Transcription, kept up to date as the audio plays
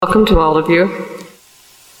Welcome to all of you.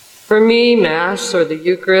 For me, Mass or the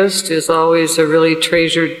Eucharist is always a really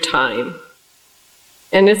treasured time.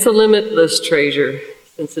 And it's a limitless treasure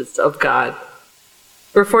since it's of God.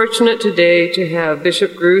 We're fortunate today to have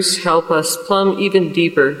Bishop Gruss help us plumb even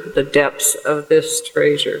deeper the depths of this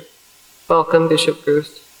treasure. Welcome, Bishop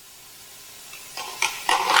Gruss.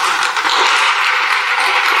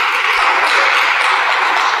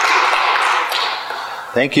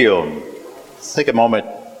 Thank you. Let's take a moment,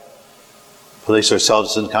 place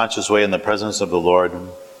ourselves in a conscious way in the presence of the Lord.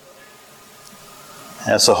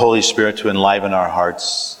 Ask the Holy Spirit to enliven our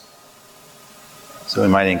hearts so we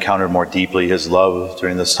might encounter more deeply His love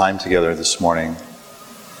during this time together this morning.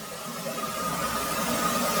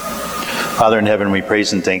 Father in heaven, we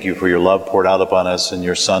praise and thank you for your love poured out upon us in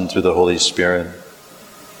your Son through the Holy Spirit.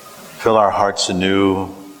 Fill our hearts anew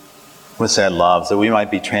with that love, that we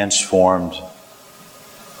might be transformed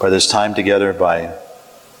by this time together, by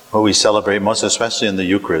what we celebrate, most especially in the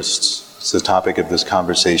Eucharist. It's the topic of this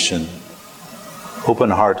conversation.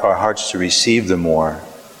 Open our hearts to receive the more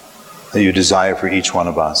that you desire for each one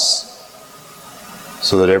of us,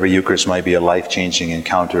 so that every Eucharist might be a life-changing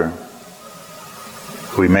encounter.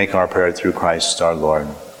 We make our prayer through Christ our Lord.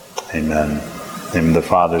 Amen. In the name of the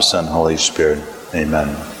Father, Son, Holy Spirit. Amen.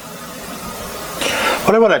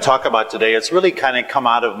 What I want to talk about today, it's really kind of come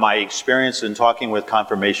out of my experience in talking with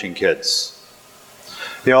confirmation kids.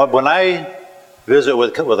 You know, when I visit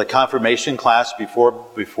with a confirmation class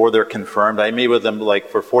before they're confirmed, I meet with them like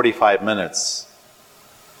for 45 minutes.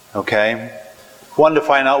 Okay? One, to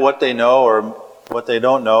find out what they know or what they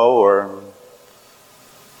don't know, or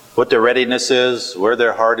what their readiness is, where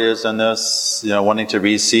their heart is in this, wanting to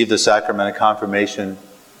receive the sacrament of confirmation.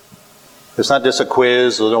 It's not just a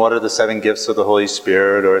quiz, what are the 7 gifts of the Holy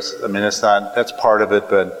Spirit, it's not, that's part of it,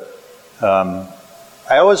 but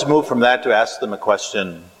I always move from that to ask them a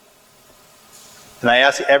question. And I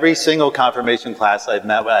ask every single confirmation class I've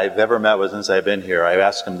ever met with since I've been here, I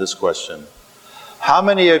ask them this question. How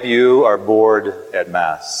many of you are bored at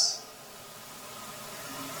Mass?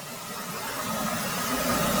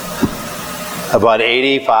 About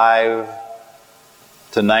 85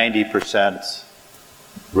 to 90%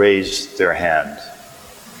 raised their hand.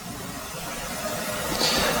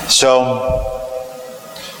 So,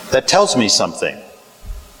 that tells me something.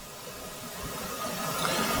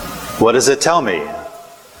 What does it tell me?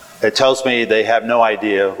 It tells me they have no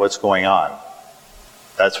idea what's going on.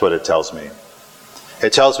 That's what it tells me.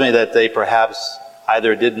 It tells me that they perhaps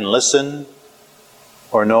either didn't listen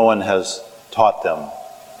or no one has taught them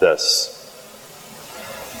this.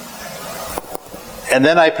 And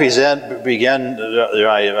then I begin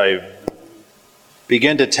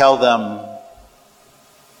to tell them,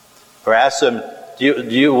 or ask them, do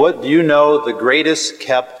you know the greatest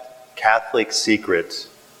kept Catholic secret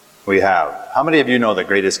we have? How many of you know the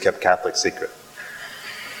greatest kept Catholic secret?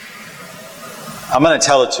 I'm going to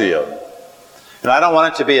tell it to you. And I don't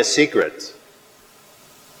want it to be a secret.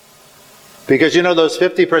 Because those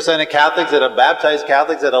 50% of Catholics that have baptized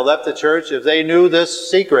Catholics that have left the church, if they knew this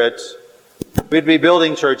secret, we'd be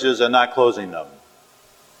building churches and not closing them.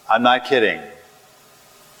 I'm not kidding.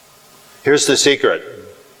 Here's the secret,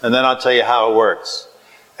 and then I'll tell you how it works.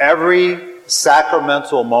 Every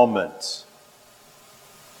sacramental moment,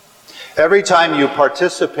 every time you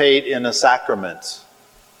participate in a sacrament,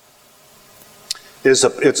 it's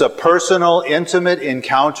a personal, intimate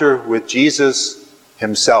encounter with Jesus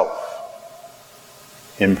Himself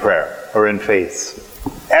in prayer or in faith.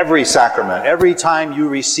 Every sacrament, every time you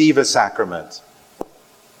receive a sacrament,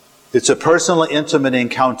 it's a personal, intimate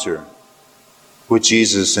encounter with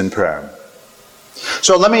Jesus in prayer.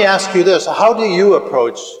 So let me ask you this. How do you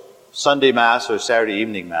approach Sunday Mass or Saturday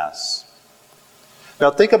evening Mass?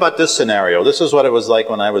 Now think about this scenario. This is what it was like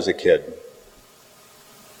when I was a kid.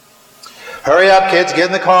 Hurry up, kids, get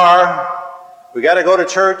in the car. We got to go to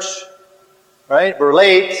church, right? We're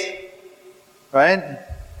late, right?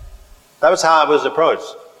 That was how I was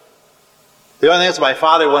approached. The only thing is my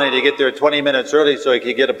father wanted to get there 20 minutes early so he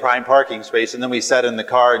could get a prime parking space, and then we sat in the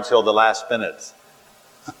car until the last minute.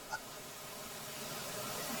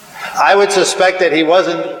 I would suspect that he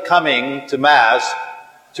wasn't coming to Mass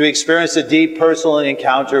to experience a deep personal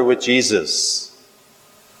encounter with Jesus.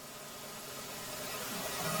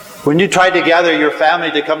 When you tried to gather your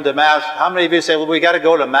family to come to Mass, how many of you say, well, we got to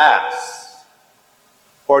go to Mass?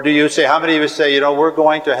 Or do you say, how many of you say,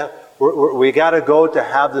 we got to go to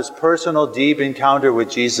have this personal, deep encounter with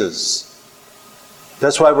Jesus?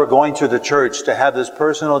 That's why we're going to the church, to have this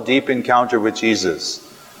personal, deep encounter with Jesus.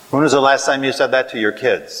 When was the last time you said that to your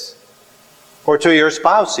kids? Or to your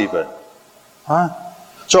spouse even? Huh?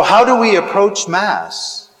 So how do we approach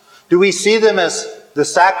Mass? Do we see them as the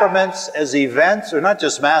sacraments, as events, or not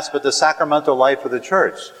just Mass, but the sacramental life of the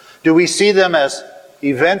church? Do we see them as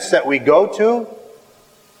events that we go to?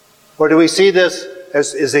 Or do we see this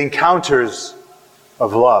as encounters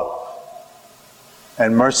of love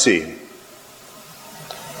and mercy?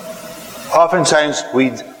 Oftentimes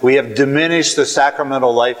we have diminished the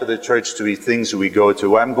sacramental life of the church to be things that we go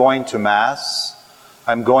to. I'm going to Mass,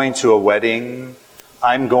 I'm going to a wedding,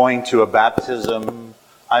 I'm going to a baptism,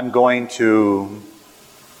 I'm going to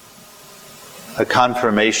a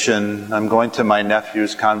confirmation, I'm going to my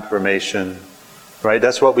nephew's confirmation. Right?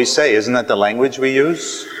 That's what we say. Isn't that the language we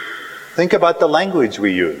use? Think about the language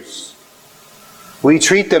we use. We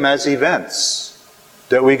treat them as events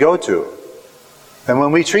that we go to. And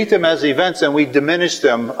when we treat them as events and we diminish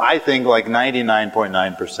them, I think like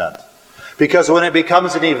 99.9%. Because when it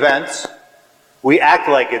becomes an event, we act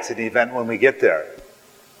like it's an event when we get there.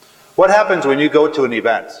 What happens when you go to an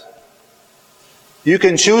event? You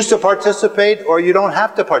can choose to participate or you don't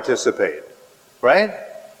have to participate. Right?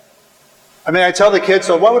 I mean, I tell the kids,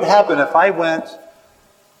 so what would happen if I went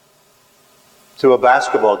to a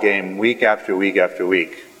basketball game week after week after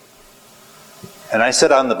week? And I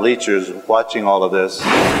sat on the bleachers watching all of this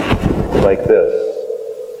like this.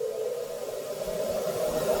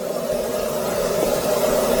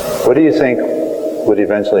 What do you think would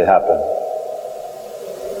eventually happen?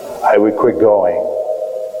 I would quit going.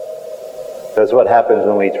 That's what happens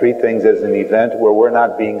when we treat things as an event where we're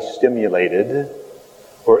not being stimulated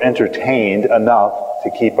or entertained enough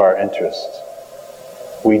to keep our interest.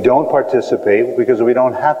 We don't participate because we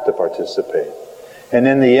don't have to participate. And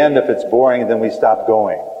in the end, if it's boring, then we stop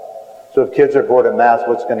going. So if kids are bored at Mass,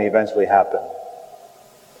 what's going to eventually happen?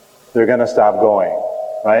 They're going to stop going,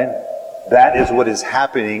 right? That is what is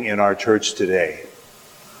happening in our church today.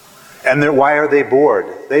 And why are they bored?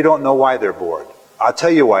 They don't know why they're bored. I'll tell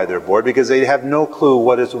you why they're bored, because they have no clue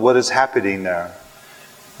what is happening there.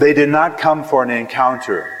 They did not come for an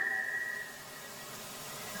encounter.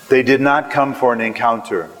 They did not come for an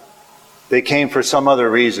encounter. They came for some other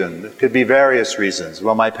reason. It could be various reasons.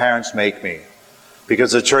 Well, my parents make me.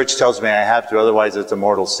 Because the church tells me I have to, otherwise it's a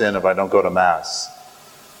mortal sin if I don't go to Mass.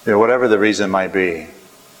 You know, whatever the reason might be.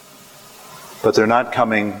 But they're not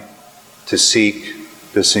coming to seek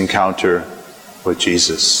this encounter with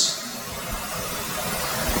Jesus.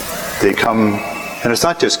 They come, and it's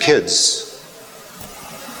not just kids.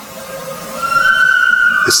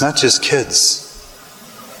 It's not just kids.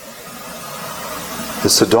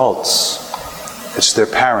 It's adults. It's their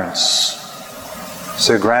parents. It's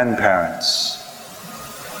their grandparents.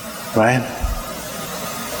 Right?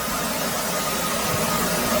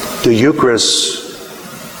 The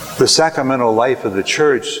Eucharist, the sacramental life of the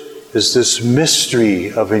church, is this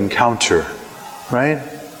mystery of encounter. Right?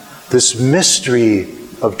 This mystery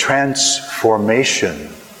of transformation.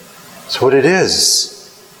 That's what it is.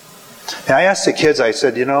 And I asked the kids, I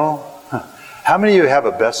said, you know, how many of you have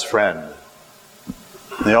a best friend?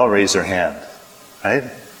 And they all raised their hand, right?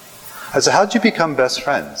 I said, how'd you become best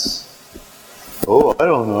friends? Oh, I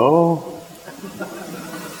don't know.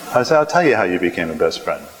 I said, I'll tell you how you became a best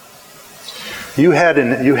friend. You had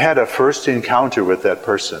a first encounter with that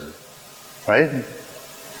person, right?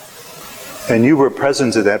 And you were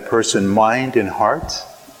present to that person, mind and heart,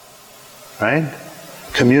 right?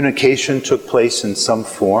 Communication took place in some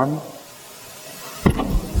form.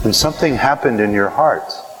 And something happened in your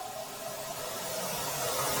heart.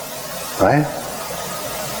 Right?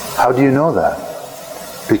 How do you know that?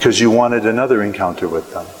 Because you wanted another encounter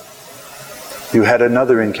with them. You had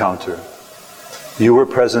another encounter. You were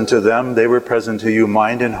present to them, they were present to you,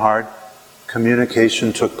 mind and heart.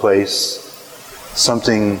 Communication took place.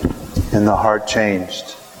 Something in the heart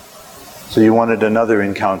changed. So you wanted another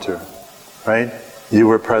encounter. Right? You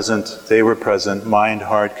were present, they were present, mind,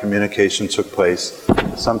 heart, communication took place.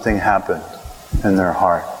 Something happened in their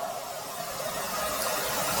heart.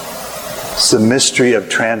 It's the mystery of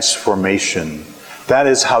transformation. That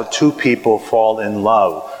is how two people fall in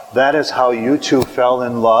love. That is how you two fell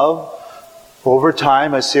in love. Over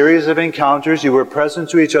time, a series of encounters, you were present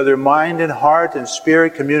to each other, mind and heart and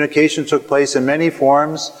spirit, communication took place in many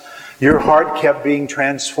forms. Your heart kept being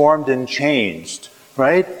transformed and changed,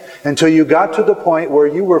 right? Until you got to the point where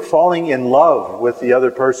you were falling in love with the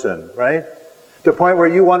other person, right? The point where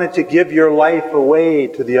you wanted to give your life away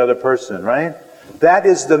to the other person, right? That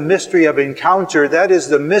is the mystery of encounter. That is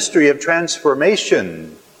the mystery of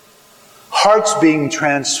transformation. Hearts being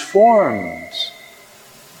transformed.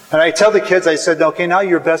 And I tell the kids, I said, okay, now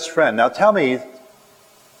you're best friend. Now tell me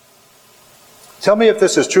if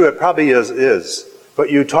this is true. It probably is. But But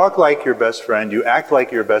you talk like your best friend, you act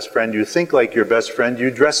like your best friend, you think like your best friend, you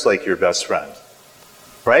dress like your best friend.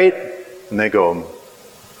 Right? And they go,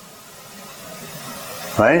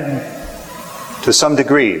 right? To some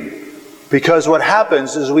degree. Because what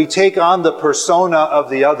happens is we take on the persona of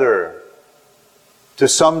the other to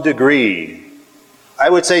some degree. I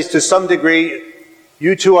would say to some degree,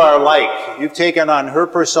 you two are alike. You've taken on her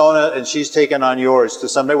persona and she's taken on yours to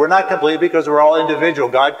some degree. We're not complete because we're all individual.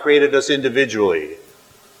 God created us individually.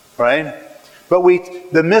 Right? But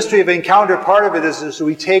the mystery of encounter, part of it is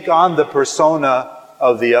we take on the persona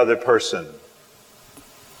of the other person.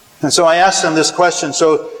 And so I asked them this question.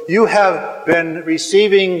 So you have been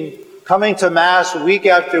coming to Mass week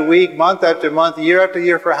after week, month after month, year after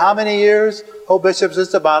year, for how many years? Oh, bishops,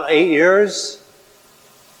 it's about 8 years.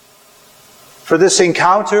 For this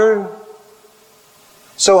encounter.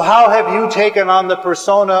 So how have you taken on the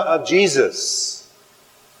persona of Jesus?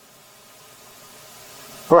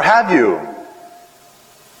 Or have you?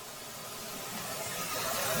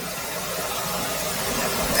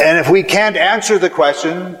 And if we can't answer the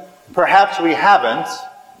question, perhaps we haven't.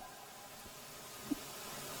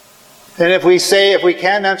 And if we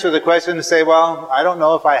can't answer the question, say, well, I don't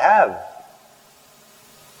know if I have.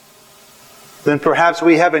 Then perhaps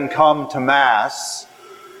we haven't come to Mass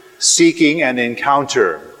seeking an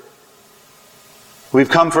encounter. We've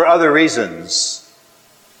come for other reasons.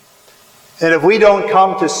 And if we don't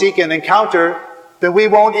come to seek an encounter, then we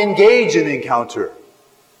won't engage in encounter.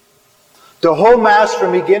 The whole Mass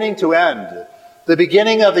from beginning to end, the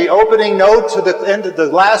beginning of the opening note to the end of the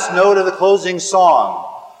last note of the closing song,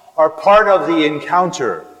 are part of the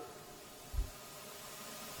encounter.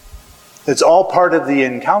 It's all part of the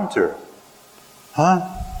encounter. An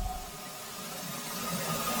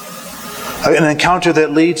encounter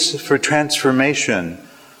that leads for transformation.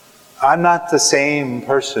 I'm not the same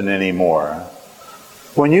person anymore.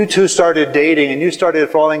 When you two started dating and you started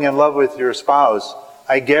falling in love with your spouse,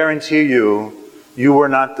 I guarantee you were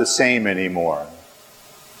not the same anymore.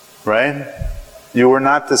 Right? You were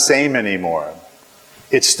not the same anymore.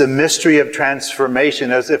 It's the mystery of transformation.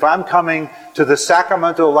 As if I'm coming to the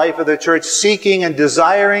sacramental life of the church, seeking and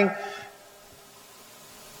desiring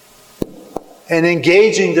and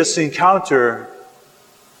engaging this encounter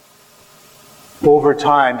over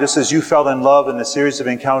time, just as you fell in love in a series of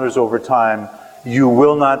encounters over time, you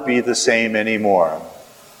will not be the same anymore.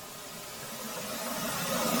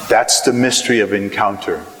 That's the mystery of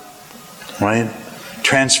encounter, right?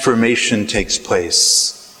 Transformation takes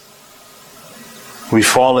place. We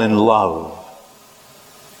fall in love,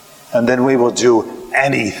 and then we will do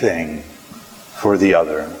anything for the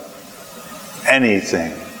other.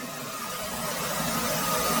 Anything.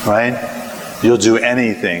 Right? You'll do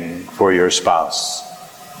anything for your spouse.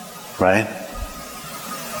 Right?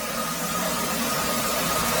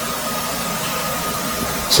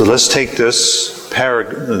 So let's take this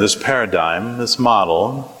paradigm, this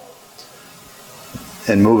model,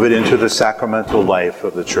 and move it into the sacramental life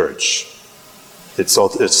of the church. It's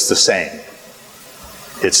the same.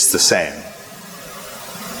 It's the same.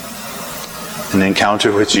 An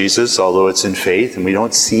encounter with Jesus, although it's in faith, and we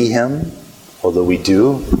don't see Him, although we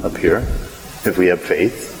do up here, if we have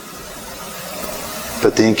faith.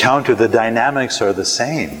 But the encounter, the dynamics are the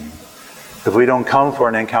same. If we don't come for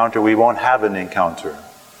an encounter, we won't have an encounter.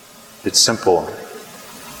 It's simple.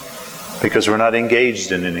 Because we're not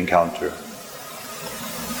engaged in an encounter.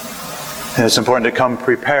 And it's important to come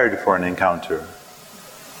prepared for an encounter.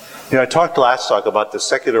 You know, I talked last talk about the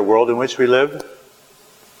secular world in which we live.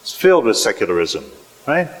 It's filled with secularism,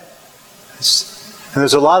 right? And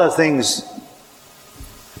there's a lot of things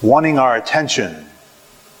wanting our attention,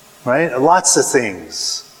 right? Lots of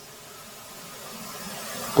things.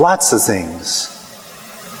 Lots of things.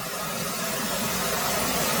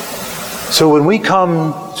 So when we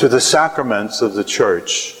come to the sacraments of the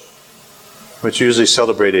church, which are usually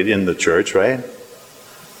celebrated in the church, right?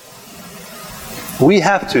 We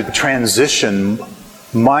have to transition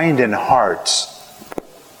mind and heart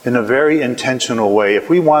in a very intentional way. If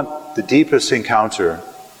we want the deepest encounter,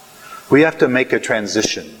 we have to make a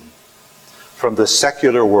transition from the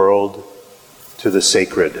secular world to the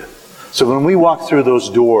sacred. So when we walk through those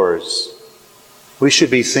doors, we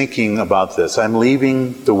should be thinking about this. I'm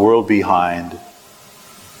leaving the world behind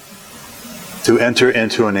to enter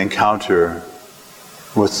into an encounter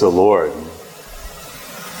with the Lord.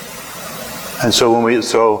 And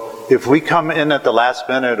so if we come in at the last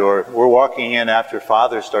minute, or we're walking in after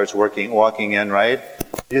Father starts walking in, right?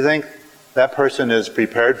 Do you think that person is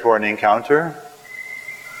prepared for an encounter?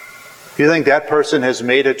 Do you think that person has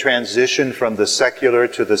made a transition from the secular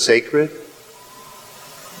to the sacred?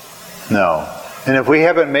 No. And if we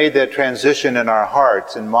haven't made that transition in our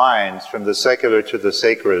hearts and minds from the secular to the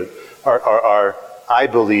sacred, I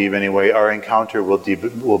believe anyway, our encounter will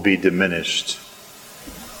be diminished.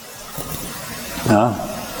 No?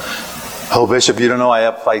 Oh, Bishop, you don't know, I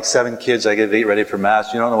have like 7 kids, I get ready for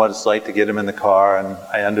Mass. You don't know what it's like to get them in the car, and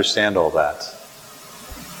I understand all that.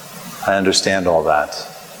 I understand all that.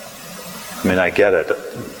 I mean, I get it.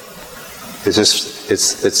 It's just,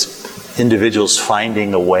 it's individuals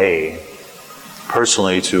finding a way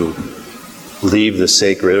personally to leave the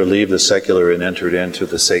sacred or leave the secular and enter into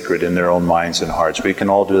the sacred in their own minds and hearts. We can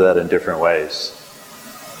all do that in different ways.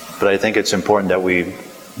 But I think it's important that we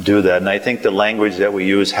do that. And I think the language that we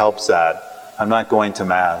use helps that. I'm not going to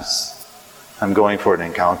Mass. I'm going for an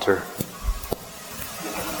encounter.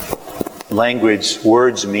 Language,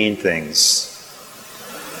 words mean things.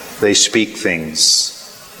 They speak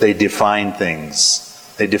things. They define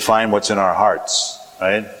things. They define what's in our hearts,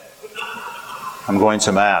 right? I'm going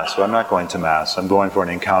to Mass. Well, I'm not going to Mass. I'm going for an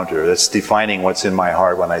encounter. That's defining what's in my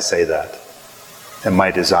heart when I say that. And my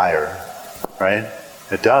desire, right?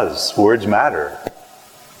 It does. Words matter.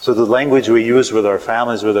 So the language we use with our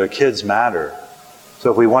families, with our kids matter. So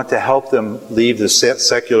if we want to help them leave the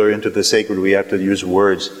secular into the sacred, we have to use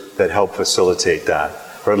words that help facilitate that.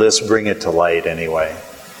 Or let's bring it to light anyway.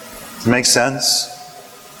 Does it make sense?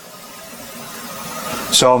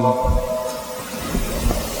 So,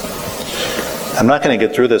 I'm not going to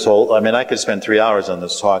get through this whole, I could spend 3 hours on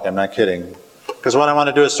this talk, I'm not kidding. Because what I want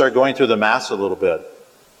to do is start going through the Mass a little bit.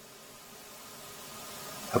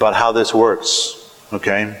 About how this works,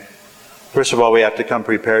 okay? First of all, we have to come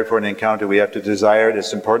prepared for an encounter. We have to desire it.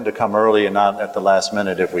 It's important to come early and not at the last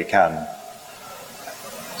minute if we can.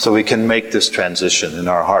 So we can make this transition in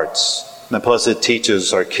our hearts. And plus it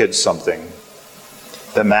teaches our kids something.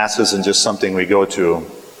 That Mass isn't just something we go to,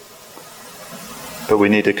 but we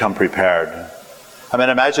need to come prepared. I mean,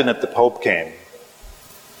 imagine if the Pope came.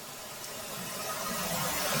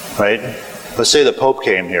 Right? Let's say the Pope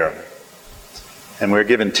came here. And we're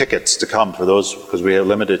given tickets to come for those because we have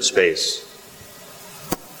limited space.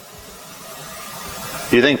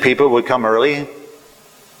 Do you think people would come early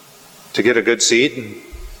to get a good seat? Do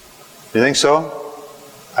you think so?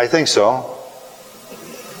 I think so.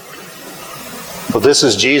 Well, this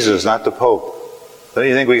is Jesus, not the Pope. Don't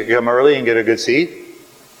you think we could come early and get a good seat?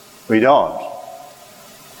 We don't.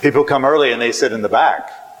 People come early and they sit in the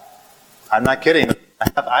back. I'm not kidding.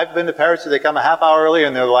 I've been to Paris, they come a half hour early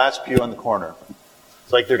and they're the last pew on the corner.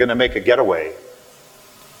 It's like they're going to make a getaway.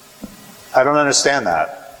 I don't understand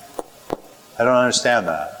that. I don't understand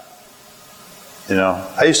that. You know,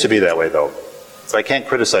 I used to be that way though. So I can't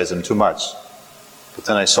criticize them too much. But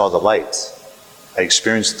then I saw the light. I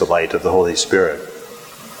experienced the light of the Holy Spirit.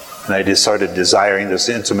 And I just started desiring this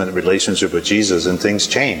intimate relationship with Jesus, and things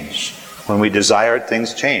change. When we desire it,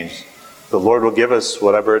 things change. The Lord will give us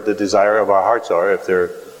whatever the desire of our hearts are if they're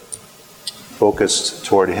focused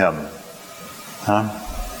toward Him.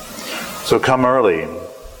 So come early.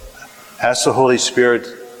 Ask the Holy Spirit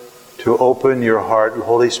to open your heart.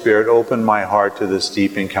 Holy Spirit, open my heart to this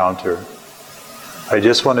deep encounter. I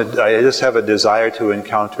just have a desire to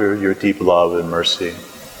encounter your deep love and mercy.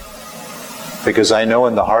 Because I know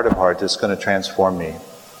in the heart of hearts it's going to transform me.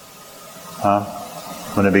 I'm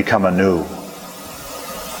going to become anew.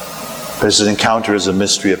 This encounter is a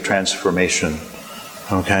mystery of transformation.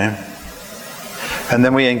 Okay? And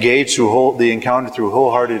then we engage through the encounter through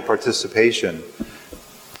wholehearted participation.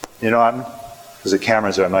 You know, because the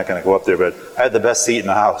cameras are, I'm not going to go up there, but I had the best seat in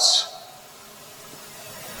the house.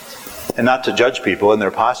 And not to judge people and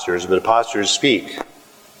their postures, but postures speak.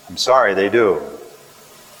 I'm sorry, they do.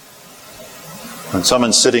 When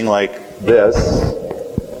someone's sitting like this,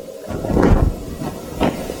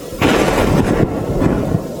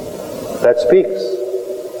 that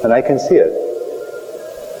speaks, and I can see it.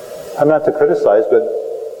 I'm not to criticize, but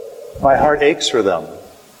my heart aches for them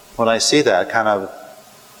when I see that kind of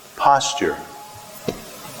posture.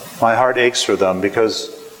 My heart aches for them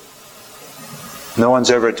because no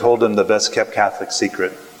one's ever told them the best kept Catholic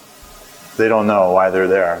secret. They don't know why they're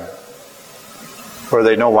there. Or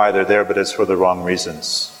they know why they're there, but it's for the wrong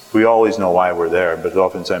reasons. We always know why we're there, but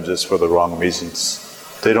oftentimes it's for the wrong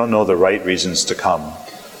reasons. They don't know the right reasons to come.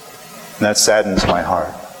 And that saddens my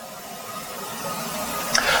heart.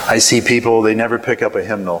 I see people, they never pick up a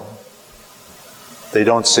hymnal. They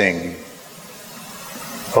don't sing.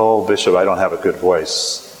 Oh, Bishop, I don't have a good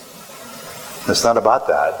voice. It's not about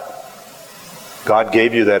that. God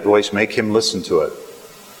gave you that voice, make Him listen to it.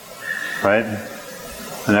 Right?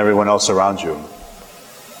 And everyone else around you.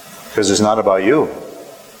 Because it's not about you.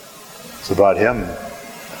 It's about Him.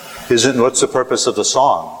 What's the purpose of the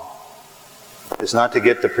song? is not to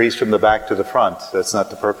get the priest from the back to the front. That's not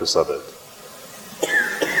the purpose of it.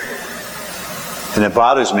 And it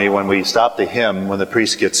bothers me when we stop the hymn when the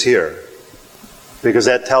priest gets here, because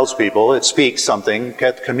that tells people, it speaks something,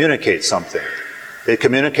 it communicates something. It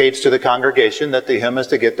communicates to the congregation that the hymn is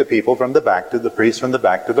to get the people from the back to the priest from the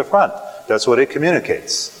back to the front. That's what it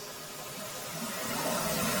communicates.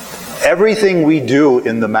 Everything we do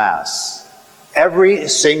in the Mass, every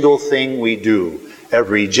single thing we do,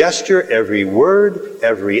 every gesture, every word,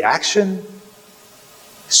 every action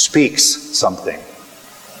speaks something.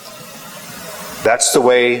 That's the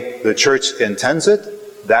way the Church intends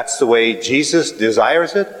it. That's the way Jesus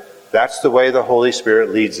desires it. That's the way the Holy Spirit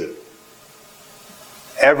leads it.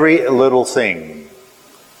 Every little thing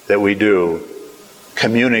that we do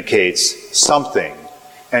communicates something.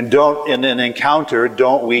 And in an encounter,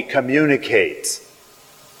 don't we communicate?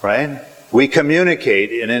 Right? We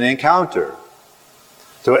communicate in an encounter.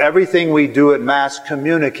 So everything we do at Mass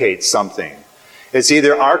communicates something. It's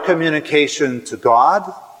either our communication to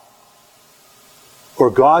God or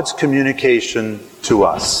God's communication to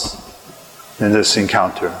us in this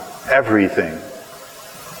encounter. Everything.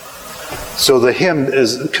 So the hymn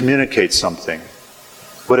communicates something.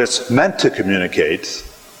 What it's meant to communicate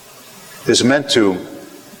is meant to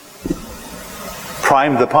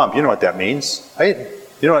prime the pump. You know what that means, right?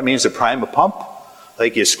 You know what it means to prime a pump?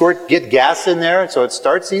 Like you get gas in there so it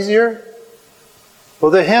starts easier? Well,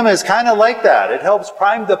 the hymn is kind of like that. It helps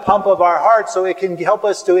prime the pump of our hearts so it can help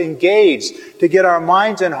us to engage, to get our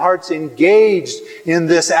minds and hearts engaged in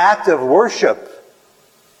this act of worship,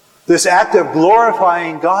 this act of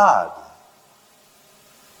glorifying God.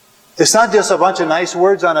 It's not just a bunch of nice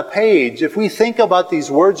words on a page. If we think about these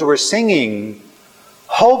words we're singing,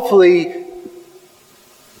 hopefully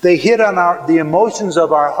they hit on the emotions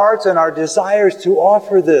of our hearts and our desires to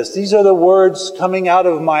offer this. These are the words coming out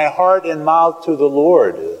of my heart and mouth to the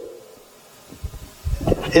Lord,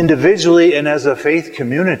 individually and as a faith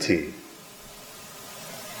community.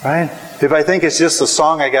 Right? If I think it's just a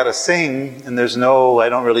song I got to sing and I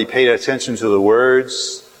don't really pay attention to the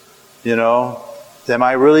words, am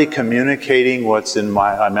I really communicating what's in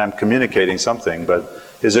I'm communicating something, but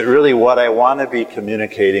is it really what I want to be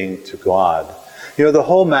communicating to God? The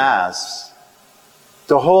whole Mass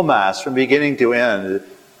from beginning to end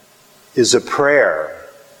is a prayer.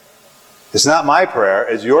 It's not my prayer,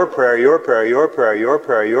 it's your prayer, your prayer, your prayer, your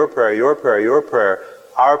prayer, your prayer, your prayer, your prayer,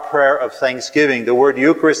 our prayer of thanksgiving. The word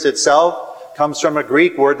Eucharist itself comes from a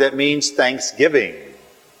Greek word that means thanksgiving.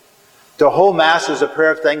 The whole Mass is a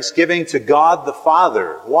prayer of thanksgiving to God the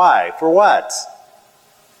Father. Why? For what?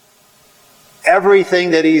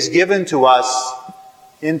 Everything that He's given to us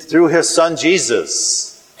through His Son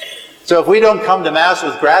Jesus. So if we don't come to Mass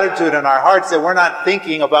with gratitude in our hearts, then we're not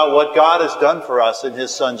thinking about what God has done for us in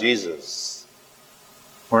His Son Jesus.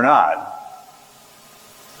 We're not.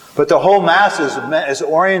 But the whole Mass is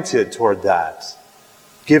oriented toward that.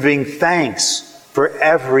 Giving thanks for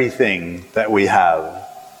everything that we have.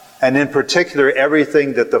 And in particular,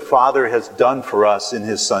 everything that the Father has done for us in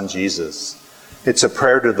His Son Jesus. It's a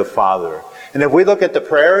prayer to the Father. And if we look at the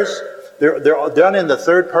prayers, they're all done in the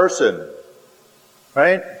third person,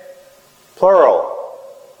 right? Plural.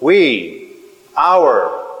 We,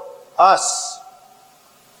 our, us.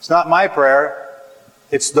 It's not my prayer.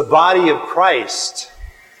 It's the body of Christ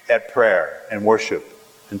at prayer and worship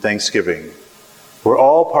and thanksgiving. We're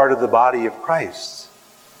all part of the body of Christ.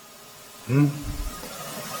 And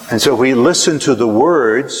so if we listen to the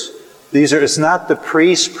words, it's not the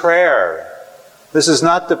priest's prayer. This is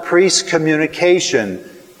not the priest's communication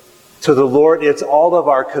to the Lord. It's all of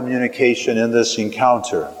our communication in this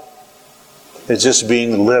encounter. It's just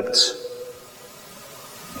being lipped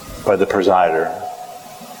by the presider.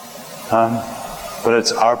 But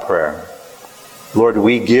it's our prayer. Lord,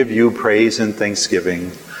 we give you praise and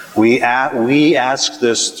thanksgiving. We ask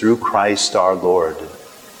this through Christ our Lord.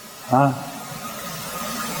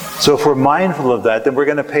 So if we're mindful of that, then we're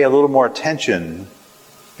going to pay a little more attention,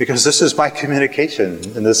 because this is my communication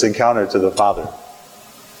in this encounter to the Father.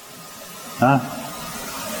 I'm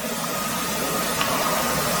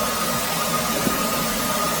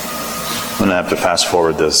going to have to fast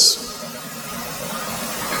forward this.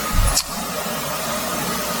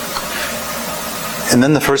 And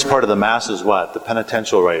then the first part of the Mass is what? The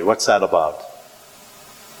penitential rite. What's that about?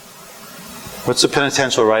 What's the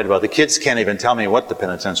penitential rite about? The kids can't even tell me what the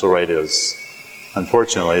penitential rite is.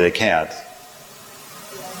 Unfortunately, they can't.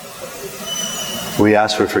 We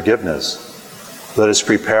ask for forgiveness. Let us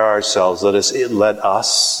prepare ourselves. Let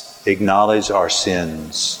us acknowledge our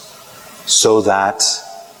sins so that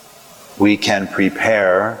we can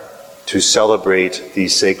prepare to celebrate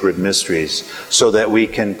these sacred mysteries so that we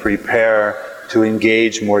can prepare to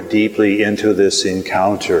engage more deeply into this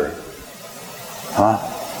encounter.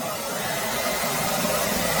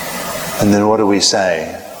 And then what do we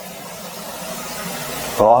say?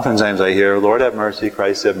 Well, oftentimes I hear, Lord have mercy,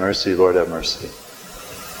 Christ have mercy, Lord have mercy.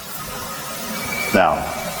 Now,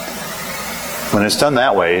 when it's done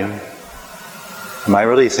that way, am I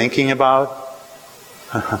really thinking about,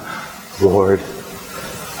 Lord,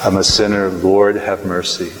 I'm a sinner, Lord have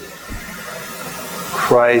mercy.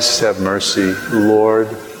 Christ have mercy, Lord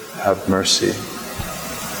have mercy.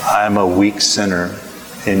 I am a weak sinner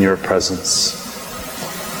in your presence.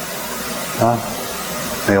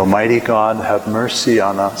 May Almighty God have mercy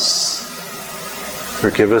on us,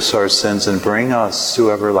 forgive us our sins, and bring us to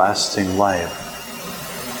everlasting life.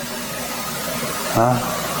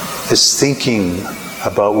 It's thinking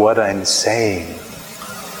about what I'm saying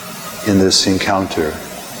in this encounter.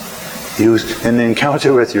 In the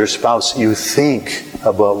encounter with your spouse, you think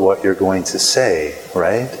about what you're going to say,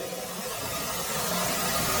 right?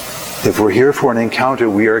 If we're here for an encounter,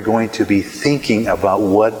 we are going to be thinking about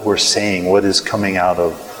what we're saying, what is coming out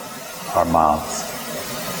of our mouth.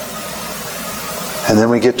 And then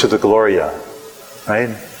we get to the Gloria, right?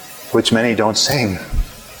 Which many don't sing.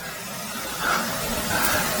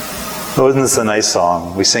 Oh, isn't this a nice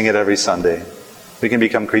song? We sing it every Sunday. We can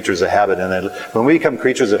become creatures of habit, and when we become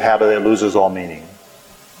creatures of habit, it loses all meaning.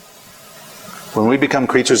 When we become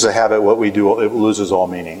creatures of habit, what we do, it loses all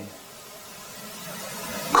meaning.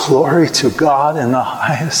 Glory to God in the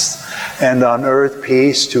highest, and on earth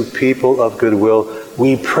peace to people of good will.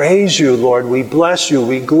 We praise you, Lord. We bless you.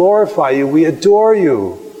 We glorify you. We adore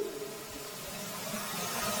you.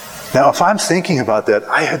 Now, if I'm thinking about that,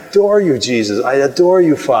 I adore you, Jesus. I adore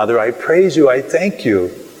you, Father. I praise you. I thank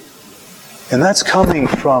you. And that's coming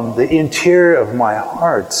from the interior of my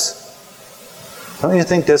heart. Don't you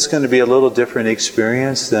think that's going to be a little different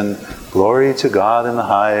experience than glory to God in the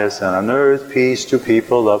highest, and on earth peace to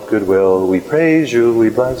people of good will? We praise you, we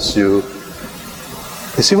bless you.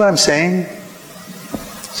 You see what I'm saying?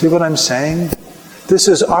 See what I'm saying? This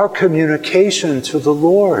is our communication to the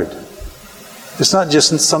Lord. It's not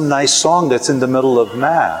just some nice song that's in the middle of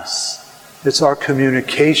Mass. It's our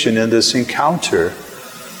communication in this encounter.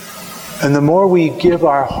 And the more we give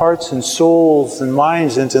our hearts and souls and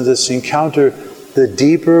minds into this encounter, the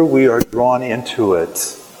deeper we are drawn into it.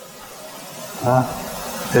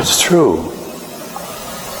 It's true.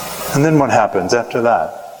 And then what happens after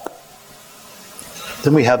that?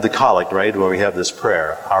 Then we have the collect, right? Where we have this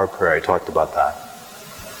prayer, our prayer. I talked about that.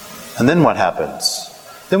 And then what happens?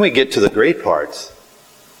 Then we get to the great part.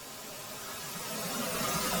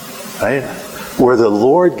 Right? Where the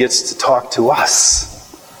Lord gets to talk to us.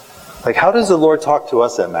 Like, how does the Lord talk to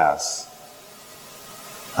us at Mass?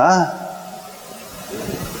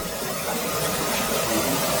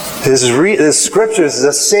 His scriptures,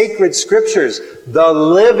 the sacred scriptures, the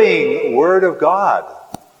living Word of God.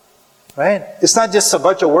 Right? It's not just a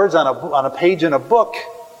bunch of words on a page in a book.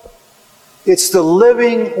 It's the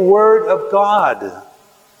living Word of God.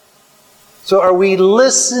 So are we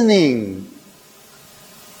listening?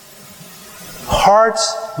 Heart,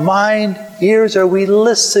 mind, ears, are we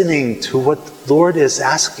listening to what the Lord is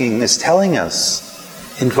asking, is telling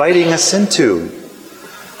us, inviting us into?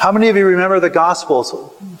 How many of you remember the Gospels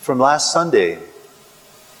from last Sunday?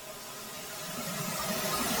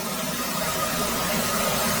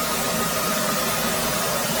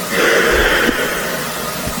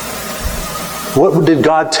 What did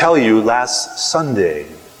God tell you last Sunday?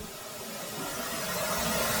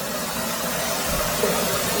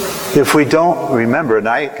 If we don't remember, and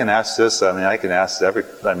I can ask this, I can ask every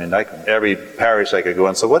parish I could go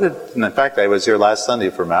in. So in fact, I was here last Sunday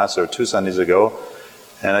for Mass, or 2 Sundays ago,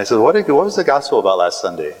 and I said, what was the Gospel about last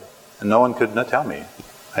Sunday? And no one could tell me.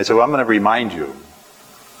 I said, well, I'm going to remind you.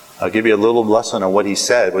 I'll give you a little lesson on what He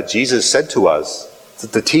said, what Jesus said to us,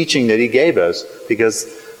 the teaching that He gave us,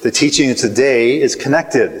 because the teaching today is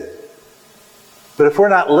connected. But if we're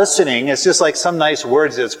not listening, it's just like some nice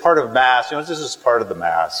words. It's part of Mass. This is part of the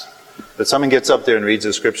Mass. But someone gets up there and reads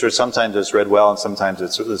the Scripture. Sometimes it's read well, and sometimes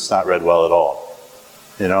it's not read well at all.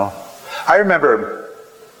 I remember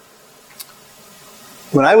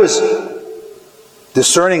when I was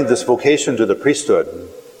discerning this vocation to the priesthood,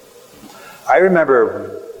 I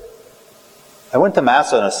remember I went to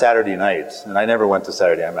Mass on a Saturday night, and I never went to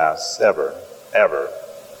Saturday night Mass, ever.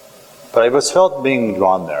 But I felt being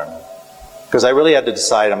drawn there. Because I really had to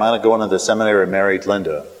decide, I'm going to go into the seminary and marry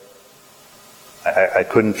Linda. I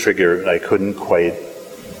couldn't quite.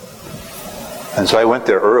 And so I went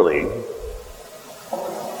there early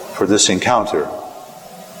for this encounter.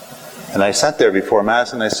 And I sat there before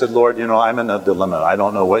Mass and I said, Lord, I'm in a dilemma. I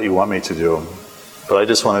don't know what you want me to do, but I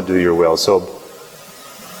just want to do your will. So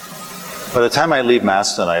by the time I leave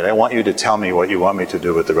Mass tonight, I want you to tell me what you want me to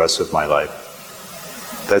do with the rest of my life.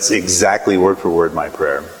 That's exactly word for word my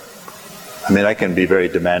prayer. I mean, I can be very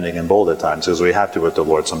demanding and bold at times, as we have to with the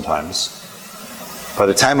Lord sometimes. By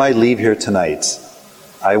the time I leave here tonight,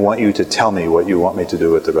 I want you to tell me what you want me to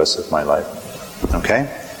do with the rest of my life. Okay?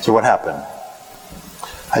 So what happened?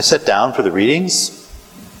 I sat down for the readings,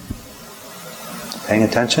 paying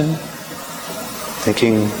attention,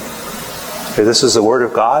 thinking, okay, this is the Word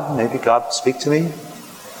of God. Maybe God will speak to me.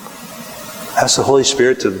 Ask the Holy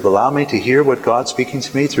Spirit to allow me to hear what God's speaking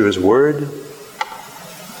to me through His Word.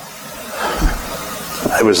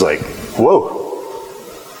 I was like, whoa.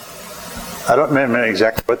 I don't remember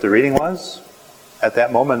exactly what the reading was at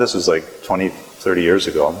that moment. This was like 20, 30 years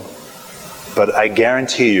ago. But I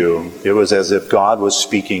guarantee you, it was as if God was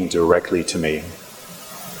speaking directly to me. And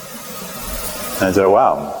I thought,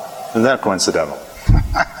 wow, isn't that coincidental?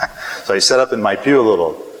 So I sat up in my pew a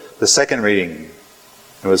little. The second reading,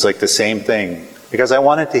 it was like the same thing. Because I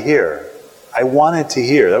wanted to hear. I wanted to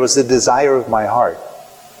hear. That was the desire of my heart.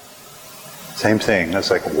 Same thing. I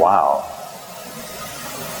was like, wow.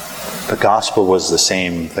 The gospel was the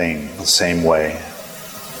same thing, the same way.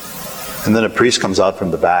 And then a priest comes out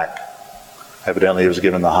from the back. Evidently he was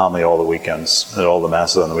given the homily all the weekends, at all the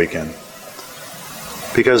masses on the weekend.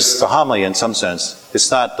 Because the homily, in some sense,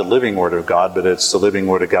 it's not the living Word of God, but it's the living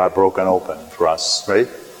Word of God broken open for us, right?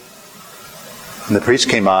 And the priest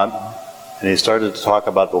came out, and he started to talk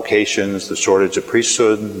about vocations, the shortage of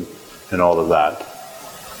priesthood, and all of that.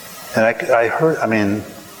 And I heard,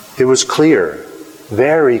 it was clear,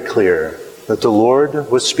 very clear, that the Lord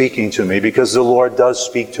was speaking to me, because the Lord does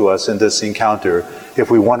speak to us in this encounter if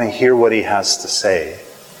we want to hear what He has to say.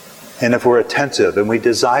 And if we're attentive and we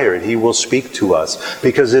desire it, He will speak to us,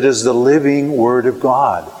 because it is the living Word of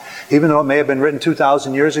God. Even though it may have been written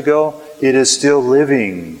 2,000 years ago, it is still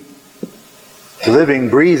living,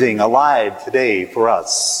 breathing, alive today for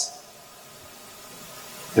us,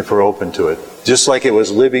 if we're open to it. Just like it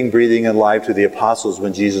was living, breathing, and alive to the apostles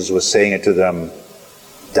when Jesus was saying it to them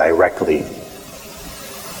directly.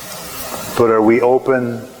 But are we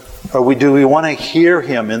open? Do we want to hear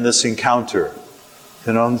Him in this encounter?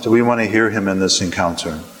 Do we want to hear Him in this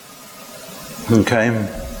encounter? Okay.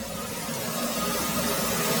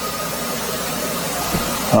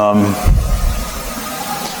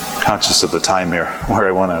 Conscious of the time here, where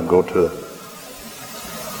I want to go to.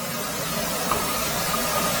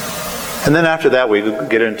 And then after that, we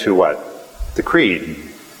get into what? The creed.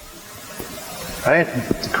 Right?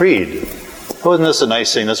 The creed. Wasn't this a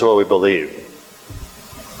nice thing? This is what we believe.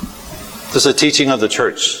 This is a teaching of the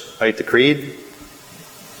church, right? The creed.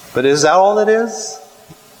 But is that all it is?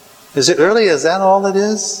 Is that all it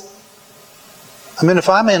is? I mean, if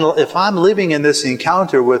I'm living in this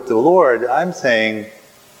encounter with the Lord, I'm saying,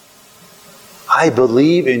 I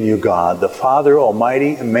believe in you, God, the Father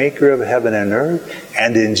Almighty, maker of heaven and earth,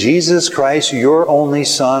 and in Jesus Christ, your only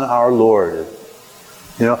Son, our Lord.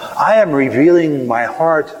 I am revealing my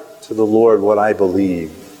heart to the Lord, what I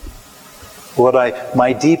believe,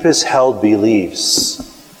 my deepest held beliefs.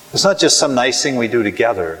 It's not just some nice thing we do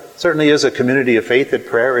together. It certainly is a community of faith at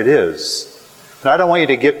prayer. It is. And I don't want you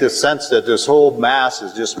to get this sense that this whole Mass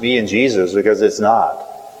is just me and Jesus, because it's not.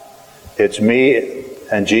 It's me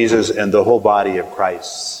and Jesus and the whole body of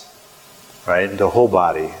Christ. Right? The whole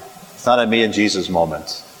body. It's not a me and Jesus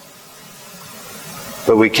moment.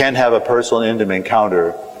 But we can have a personal, intimate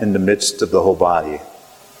encounter in the midst of the whole body.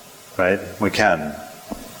 Right? We can.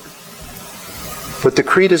 But the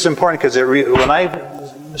creed is important, because when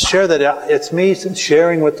I share that, it's me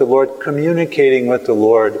sharing with the Lord, communicating with the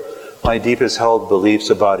Lord my deepest held beliefs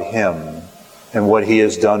about Him and what He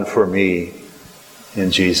has done for me in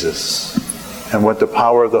Jesus, and what the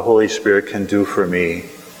power of the Holy Spirit can do for me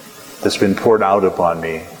that's been poured out upon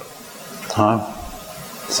me.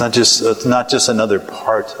 It's not just another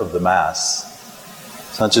part of the Mass.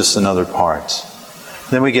 It's not just another part.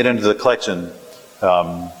 Then we get into the collection.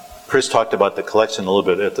 Chris talked about the collection a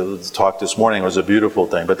little bit at the talk this morning. It was a beautiful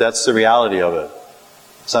thing, but that's the reality of it.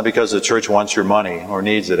 It's not because the church wants your money or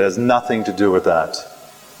needs it. It has nothing to do with that.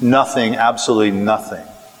 Nothing, absolutely nothing.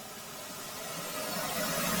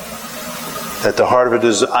 At the heart of it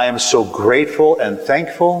is, I am so grateful and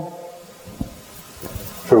thankful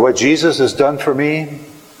for what Jesus has done for me.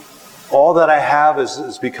 All that I have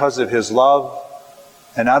is because of His love.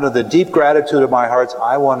 And out of the deep gratitude of my heart,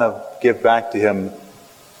 I want to give back to Him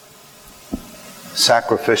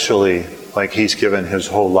sacrificially, like He's given His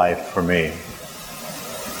whole life for me.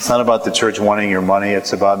 It's not about the church wanting your money.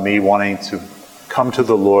 It's about me wanting to come to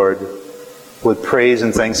the Lord with praise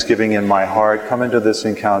and thanksgiving in my heart, come into this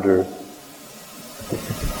encounter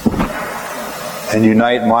and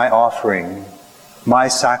unite my offering, my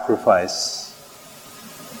sacrifice,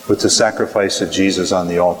 with the sacrifice of Jesus on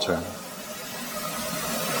the altar.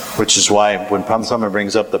 Which is why when someone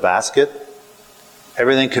brings up the basket,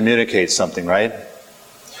 everything communicates something, right?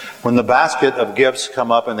 When the basket of gifts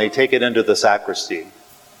come up and they take it into the sacristy,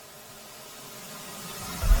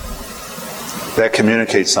 that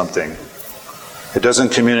communicates something. It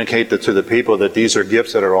doesn't communicate to the people that these are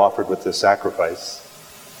gifts that are offered with this sacrifice.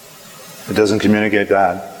 It doesn't communicate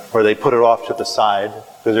that. Or they put it off to the side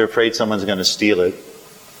because they're afraid someone's going to steal it.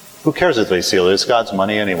 Who cares if they steal it? It's God's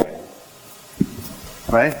money anyway.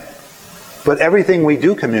 Right? But everything we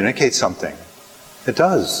do communicates something. It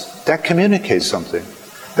does. That communicates something.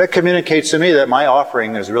 That communicates to me that my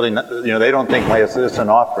offering is really not, they don't think it's an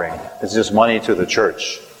offering. It's just money to the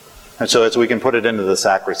church. And so we can put it into the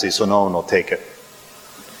sacristy so no one will take it.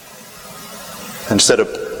 Instead of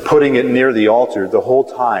putting it near the altar the whole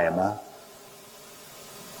time,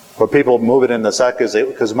 or people move it in the sacristy,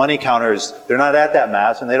 because money counters, they're not at that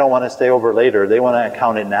Mass and they don't want to stay over later. They want to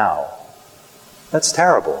count it now. That's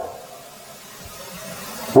terrible.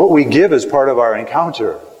 What we give is part of our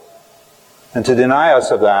encounter. And to deny us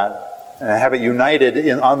of that and have it united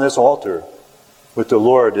on this altar with the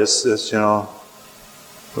Lord is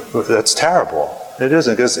that's terrible. It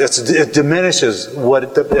isn't, because it diminishes what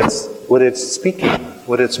it's speaking,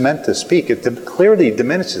 what it's meant to speak. It clearly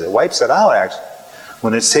diminishes it, wipes it out actually,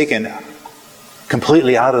 when it's taken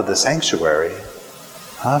completely out of the sanctuary.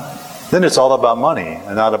 Then it's all about money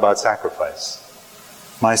and not about sacrifice.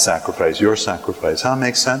 My sacrifice, your sacrifice.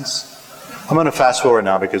 Makes sense? I'm going to fast forward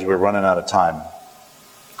now because we're running out of time.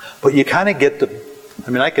 But you kind of get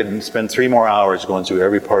I could spend 3 more hours going through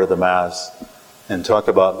every part of the Mass and talk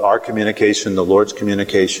about our communication, the Lord's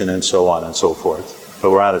communication, and so on and so forth.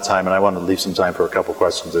 But we're out of time, and I want to leave some time for a couple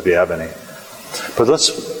questions if you have any. But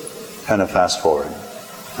let's kind of fast forward,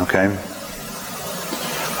 okay?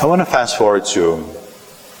 I want to fast forward to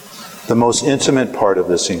the most intimate part of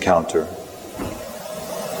this encounter,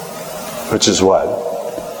 which is what?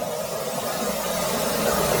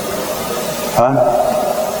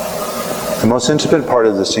 The most intimate part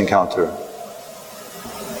of this encounter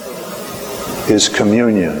is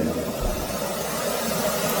communion.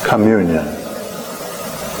 Communion.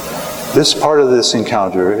 This part of this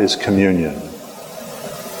encounter is communion.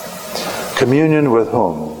 Communion with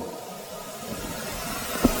whom?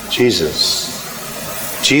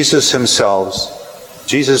 Jesus. Jesus himself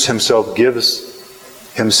gives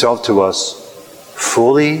himself to us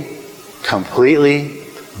fully, completely,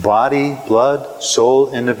 body, blood,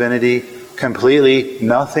 soul, and divinity, completely,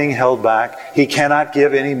 nothing held back. He cannot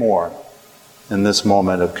give any more in this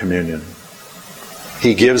moment of communion.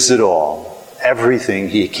 He gives it all, everything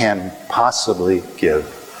he can possibly give.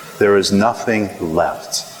 There is nothing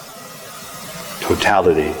left.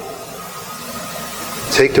 Totality.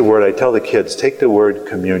 Take the word, I tell the kids, take the word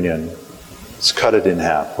communion. Let's cut it in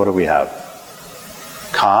half. What do we have?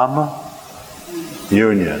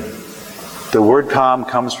 Union. The word com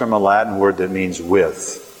comes from a Latin word that means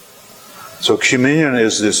with. So communion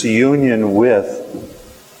is this union with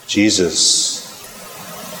Jesus.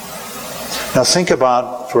 Now think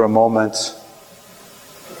about for a moment,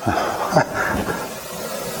 but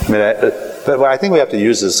I think we have to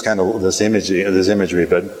use this imagery,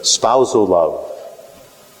 but spousal love.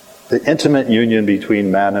 The intimate union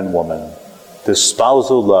between man and woman. The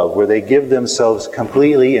spousal love, where they give themselves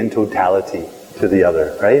completely in totality to the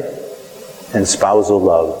other, right? And spousal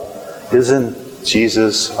love. Isn't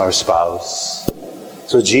Jesus our spouse?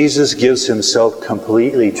 So Jesus gives himself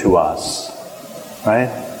completely to us, right?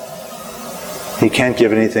 He can't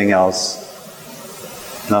give anything else.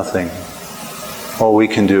 Nothing. All we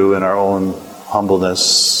can do in our own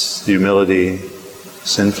humbleness, humility,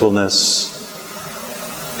 sinfulness,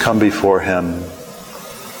 come before him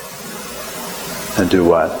and do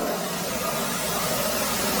what?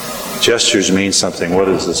 Gestures mean something. What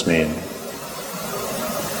does this mean?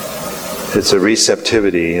 It's a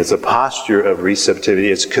receptivity. It's a posture of receptivity.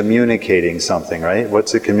 It's communicating something, right?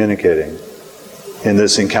 What's it communicating in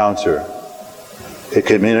this encounter? It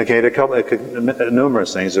could communicate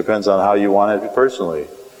numerous things. Depends on how you want it personally.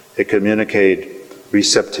 It could communicate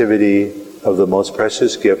receptivity of the most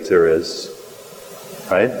precious gift there is,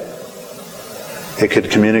 right? It could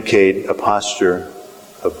communicate a posture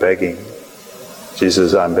of begging.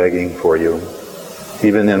 Jesus, I'm begging for you,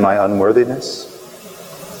 even in my unworthiness.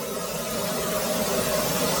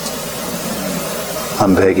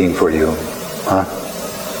 I'm begging for you.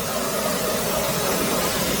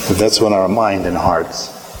 That's when our mind and hearts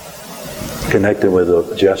connected with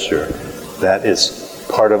a gesture. That is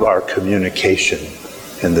part of our communication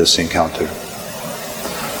in this encounter.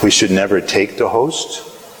 We should never take the host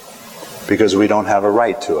because we don't have a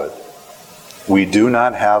right to it. We do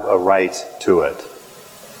not have a right to it.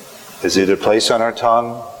 It's either placed on our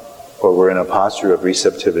tongue or we're in a posture of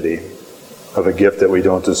receptivity of a gift that we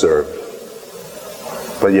don't deserve,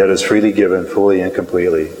 but yet is freely given, fully and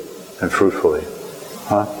completely and fruitfully.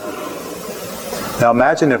 Now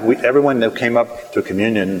imagine if everyone that came up to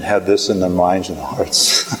communion had this in their minds and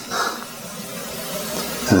hearts.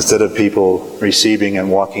 Instead of people receiving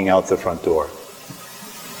and walking out the front door.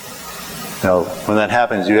 Now, when that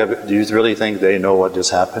happens, do you really think they know what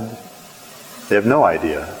just happened? They have no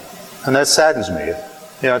idea. And that saddens me.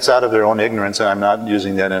 It's out of their own ignorance, and I'm not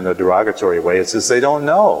using that in a derogatory way. It's just they don't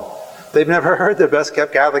know. They've never heard the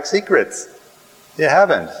best-kept Catholic secrets. You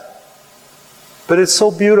haven't. But it's so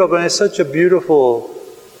beautiful, and it's such a beautiful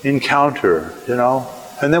encounter,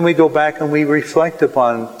 And then we go back and we reflect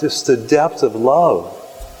upon just the depth of love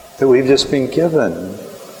that we've just been given,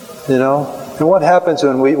 And what happens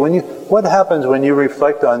when you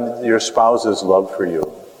reflect on your spouse's love for you?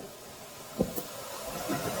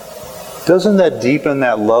 Doesn't that deepen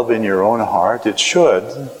that love in your own heart? It should,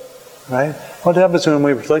 right? What happens when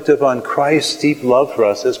we reflect upon Christ's deep love for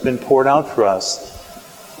us that's been poured out for us?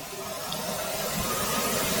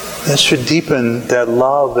 That should deepen that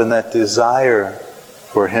love and that desire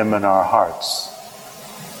for Him in our hearts,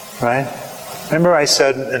 right? Remember I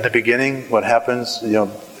said in the beginning what happens,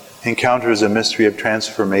 encounter is a mystery of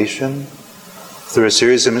transformation. Through a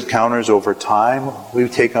series of encounters over time, we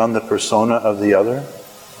take on the persona of the other.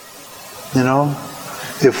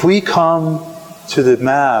 If we come to the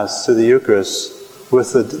Mass, to the Eucharist,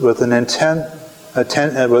 with an intent, with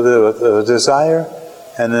a desire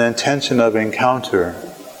and an intention of encounter,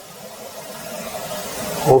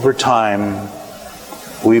 over time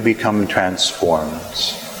we become transformed,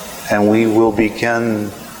 and we will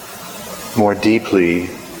begin more deeply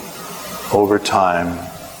over time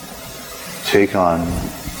take on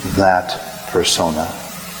that persona,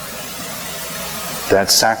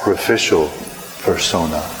 that sacrificial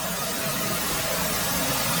persona.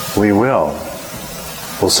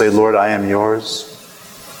 We'll say, Lord, I am yours.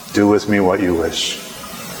 Do with me what you wish.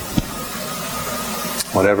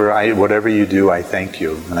 Whatever you do, I thank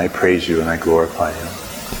you, and I praise you, and I glorify you.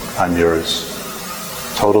 I'm yours.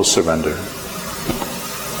 Total surrender.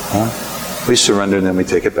 We surrender and then we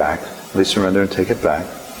take it back. We surrender and take it back.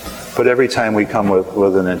 But every time we come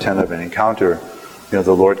with an intent of an encounter,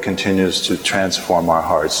 the Lord continues to transform our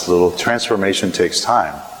hearts. The little transformation takes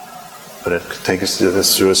time, but it takes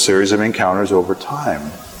us through a series of encounters over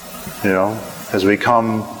time. As we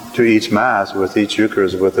come to each Mass, with each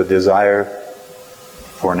Eucharist, with a desire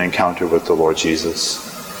for an encounter with the Lord Jesus.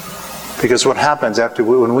 Because what happens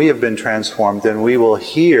when we have been transformed, then we will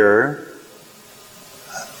hear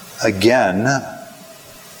again. I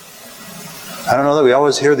don't know that we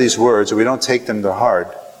always hear these words, or we don't take them to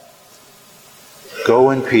heart.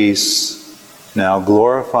 Go in peace, now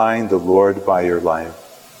glorifying the Lord by your life.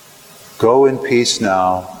 Go in peace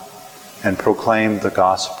now and proclaim the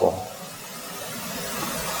gospel.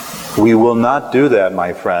 We will not do that,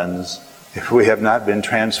 my friends, if we have not been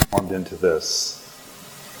transformed into this.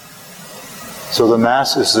 So the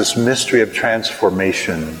Mass is this mystery of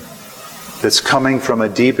transformation that's coming from a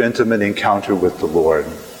deep, intimate encounter with the Lord.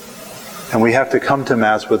 And we have to come to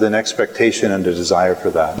Mass with an expectation and a desire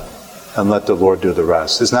for that, and let the Lord do the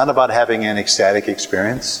rest. It's not about having an ecstatic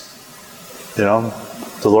experience. The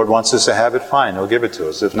Lord wants us to have it, fine, He'll give it to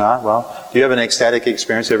us. If not, well, do you have an ecstatic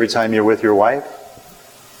experience every time you're with your wife?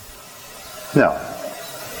 No.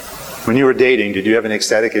 When you were dating, did you have an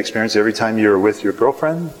ecstatic experience every time you were with your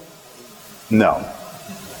girlfriend? No.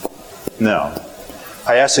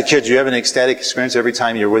 I asked the kids, do you have an ecstatic experience every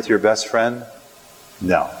time you're with your best friend?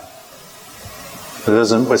 No.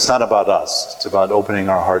 It's not about us. It's about opening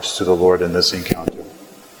our hearts to the Lord in this encounter.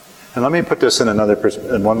 And let me put this in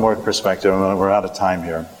one more perspective. We're out of time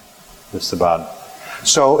here. Just about.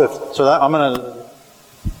 I'm going to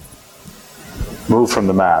move from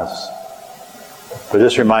the Mass. But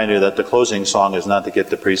just remind you that the closing song is not to get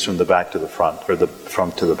the priest from the back to the front, or the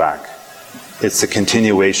front to the back. It's the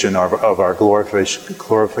continuation of our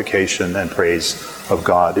glorification and praise of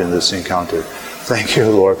God in this encounter. Thank you,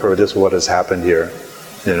 Lord, for just what has happened here.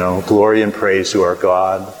 Glory and praise to our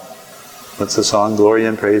God. What's the song? Glory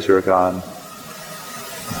and praise to our God.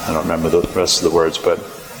 I don't remember the rest of the words, but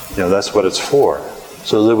that's what it's for.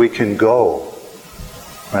 So that we can go,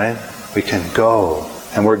 right? We can go.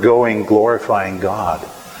 And we're going glorifying God.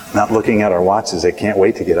 Not looking at our watches, they can't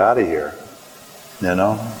wait to get out of here. You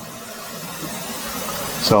know?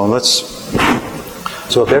 So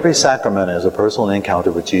if every sacrament is a personal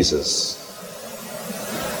encounter with Jesus,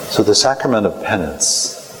 so the sacrament of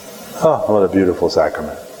penance, oh, what a beautiful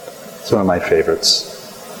sacrament. It's one of my favorites.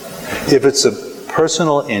 If it's a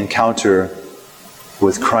personal encounter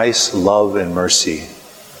with Christ's love and mercy,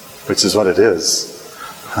 which is what it is,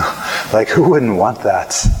 like who wouldn't want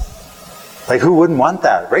that? Like who wouldn't want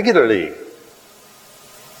that regularly?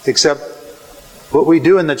 Except what we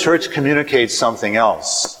do in the church communicates something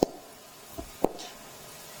else.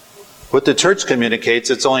 What the church communicates,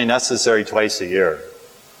 it's only necessary twice a year.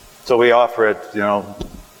 So we offer it,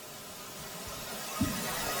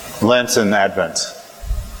 Lent and Advent.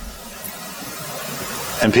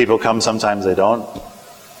 And people come, sometimes they don't.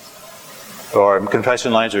 Or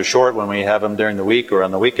confession lines are short when we have them during the week or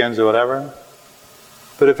on the weekends or whatever.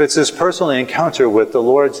 But if it's this personal encounter with the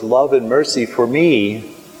Lord's love and mercy for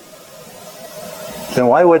me, then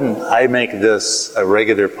why wouldn't I make this a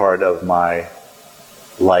regular part of my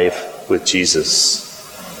life with Jesus?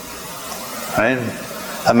 Right?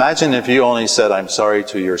 Imagine if you only said, I'm sorry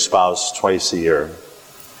to your spouse twice a year.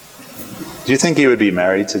 Do you think you would be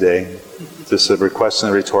married today? This is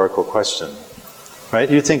a rhetorical question. Right?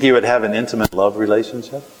 You think you would have an intimate love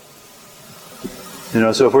relationship?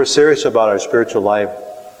 So if we're serious about our spiritual life,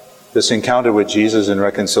 this encounter with Jesus and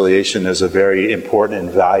reconciliation is a very important and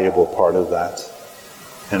valuable part of that.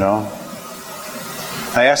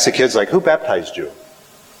 I ask the kids, who baptized you?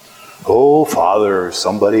 Oh, Father, or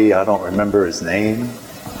somebody, I don't remember his name.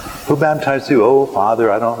 Who baptized you? Oh, Father,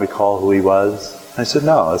 I don't recall who he was. I said,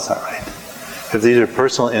 no, that's not right. If these are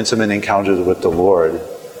personal, intimate encounters with the Lord,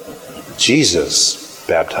 Jesus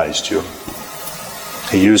baptized you.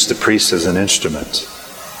 He used the priest as an instrument.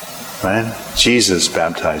 Right? Jesus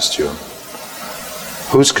baptized you.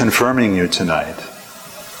 Who's confirming you tonight?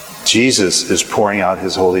 Jesus is pouring out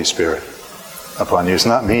his Holy Spirit upon you. It's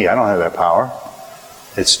not me. I don't have that power.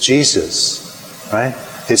 It's Jesus. Right?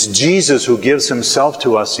 It's Jesus who gives himself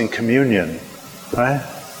to us in communion. Right?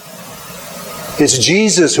 It's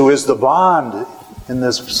Jesus who is the bond in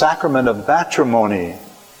this sacrament of matrimony.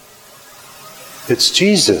 It's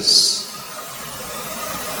Jesus.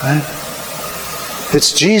 Right?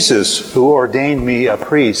 It's Jesus who ordained me a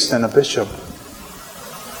priest and a bishop.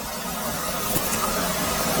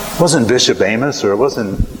 It wasn't Bishop Amos or it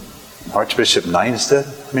wasn't Archbishop Nienstedt.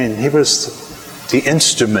 He was the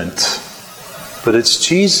instrument. But it's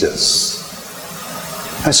Jesus.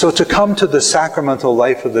 And so to come to the sacramental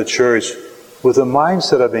life of the church with a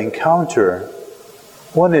mindset of encounter,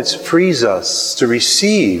 one, it frees us to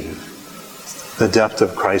receive the depth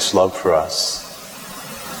of Christ's love for us.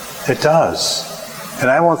 It does. And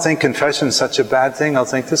I won't think confession is such a bad thing. I'll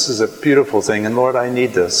think this is a beautiful thing. And Lord, I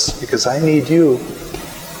need this because I need you.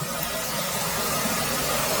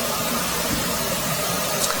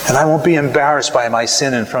 And I won't be embarrassed by my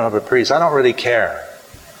sin in front of a priest. I don't really care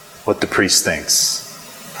what the priest thinks.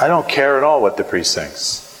 I don't care at all what the priest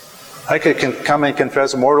thinks. I could come and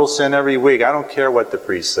confess mortal sin every week. I don't care what the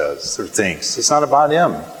priest says or thinks. It's not about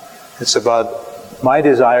him. It's about my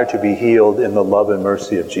desire to be healed in the love and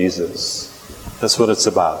mercy of Jesus. That's what it's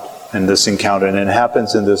about in this encounter. And it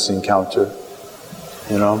happens in this encounter.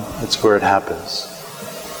 It's where it happens.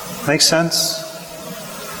 Make sense?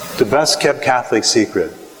 The best kept Catholic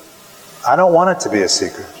secret. I don't want it to be a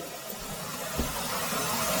secret.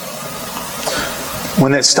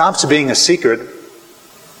 When it stops being a secret,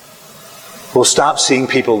 we'll stop seeing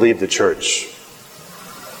people leave the church.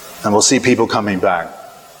 And we'll see people coming back.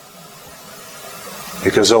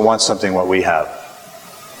 Because they'll want something what we have.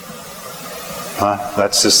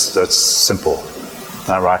 That's simple.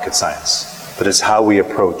 Not rocket science. But it's how we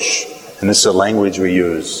approach. And it's the language we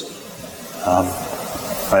use.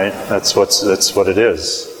 Right? That's what it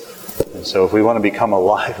is. And so if we want to become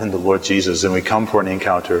alive in the Lord Jesus, and we come for an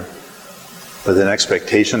encounter with an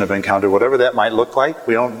expectation of encounter, whatever that might look like,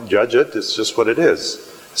 we don't judge it. It's just what it is.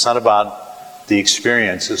 It's not about the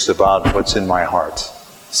experience. It's about what's in my heart.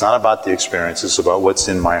 It's not about the experience. It's about what's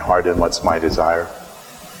in my heart and what's my desire.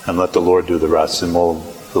 And let the Lord do the rest. And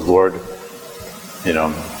the Lord,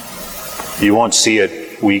 you won't see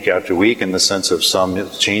it week after week in the sense of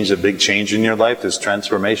a big change in your life, this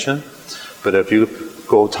transformation. But if you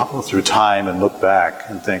go through time and look back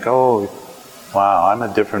and think, oh, wow, I'm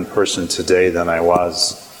a different person today than I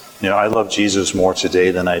was. I love Jesus more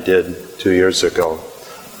today than I did 2 years ago.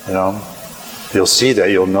 You'll see that.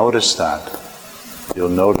 You'll notice that. You'll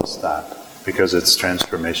notice that because it's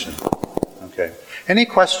transformation. Okay. Any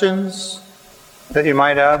questions that you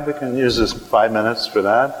might have? We can use this 5 minutes for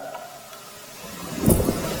that.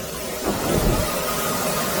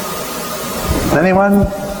 Anyone?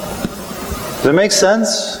 Does it make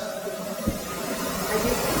sense?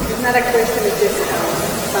 It's not a question, it's just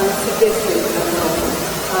some suggestions.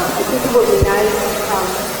 I think it would be nice,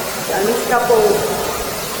 at least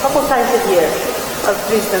couple times a year, our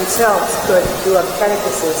priests themselves could do a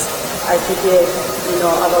catechesis, as we did,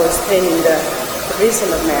 about explaining the reason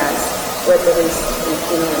of Mass, whether it's,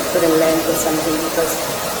 during Lent or something, because,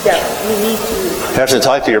 we need to... You have to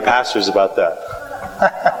talk to your pastors about that.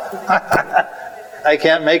 I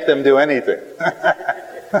can't make them do anything.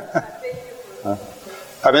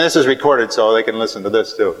 I mean, this is recorded, so they can listen to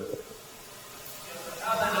this too.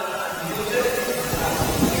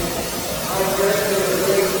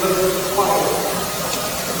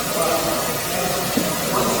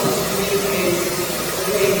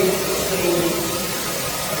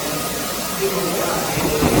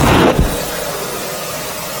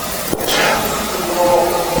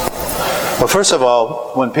 Well, first of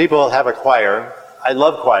all, when people have a choir, I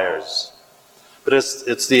love choirs, but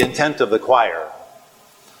it's the intent of the choir.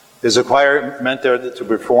 Is a choir meant there to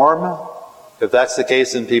perform? If that's the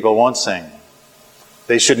case, then people won't sing.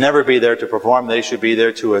 They should never be there to perform. They should be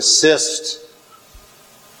there to assist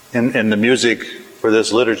in the music for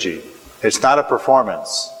this liturgy. It's not a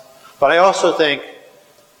performance. But I also think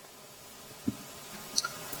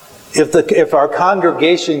if our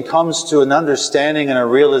congregation comes to an understanding and a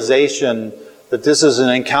realization that this is an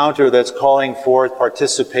encounter that's calling forth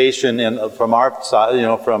participation from our side,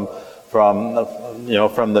 from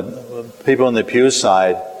the people in the pew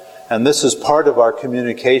side, and this is part of our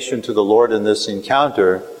communication to the Lord in this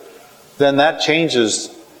encounter, then that changes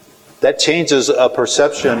a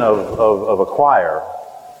perception of a choir.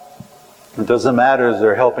 It doesn't matter if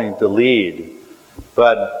they're helping to lead,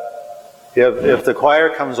 but if the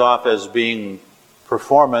choir comes off as being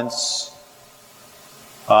performance,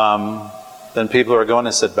 then people are going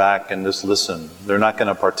to sit back and just listen. They're not going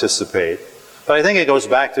to participate. But I think it goes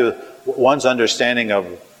back to one's understanding of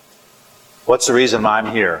what's the reason I'm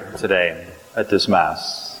here today at this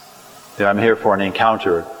Mass. I'm here for an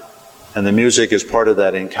encounter, and the music is part of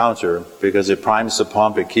that encounter because it primes the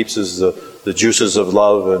pump, it keeps the juices of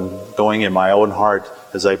love and going in my own heart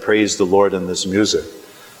as I praise the Lord in this music.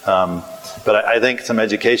 But I think some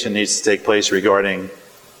education needs to take place regarding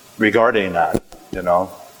that,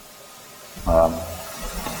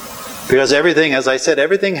 because everything, as I said,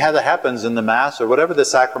 everything that happens in the Mass or whatever the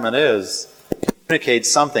sacrament is,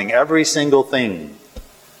 communicates something. Every single thing,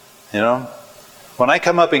 When I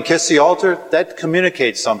come up and kiss the altar, that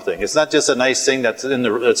communicates something. It's not just a nice thing that's in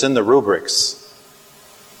the rubrics.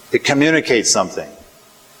 It communicates something.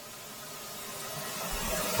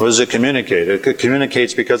 What does it communicate? It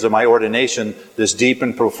communicates because of my ordination, this deep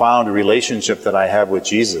and profound relationship that I have with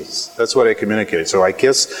Jesus. That's what it communicates. So I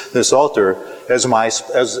kiss this altar as my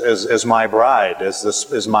bride,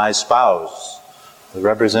 as my spouse. It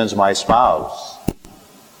represents my spouse.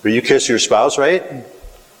 But you kiss your spouse, right?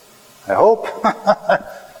 I hope.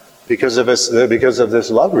 because of this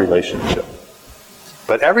love relationship.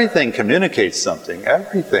 But everything communicates something.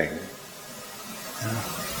 Everything.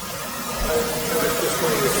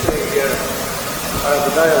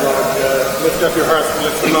 The dialogue, lift up your hearts and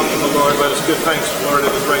lift them up to the Lord. Let us give thanks to the Lord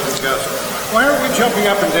in His righteous gospel. Why aren't we jumping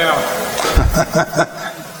up and down?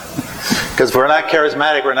 Because we're not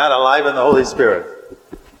charismatic. We're not alive in the Holy Spirit.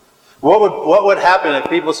 What would happen if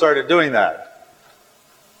people started doing that?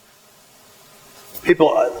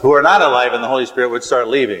 People who are not alive in the Holy Spirit would start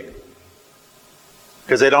leaving.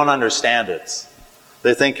 Because they don't understand it.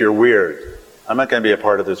 They think you're weird. I'm not going to be a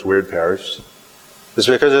part of this weird parish. It's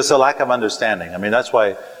because it's a lack of understanding. I mean, that's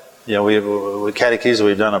why, with catechesis,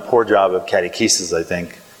 we've done a poor job of catechesis, I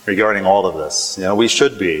think, regarding all of this. We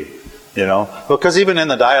should be, Because even in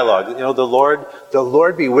the dialogue, the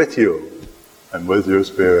Lord be with you and with your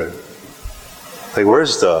spirit.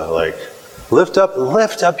 Where's lift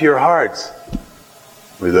up your hearts.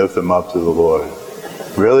 We lift them up to the Lord.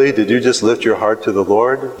 Really? Did you just lift your heart to the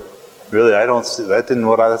Lord? Really? I don't see, that's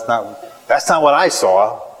not what I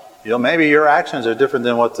saw. Maybe your actions are different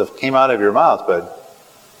than what came out of your mouth, but,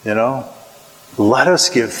 let us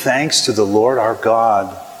give thanks to the Lord our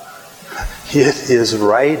God. It is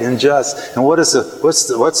right and just. And what's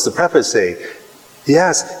the preface say?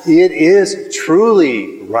 Yes, it is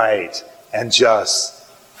truly right and just,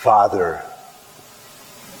 Father.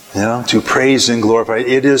 To praise and glorify.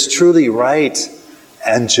 It is truly right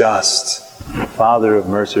and just, Father of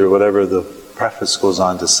mercy, or whatever the preface goes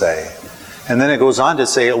on to say. And then it goes on to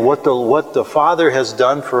say what the Father has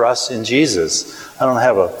done for us in Jesus.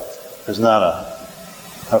 There's not a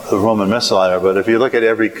Roman Missal, but if you look at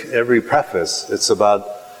every preface, it's a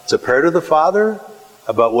prayer to the Father,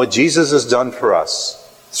 about what Jesus has done for us.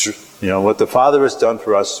 You know, what the Father has done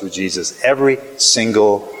for us through Jesus. Every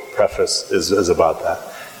single preface is about that.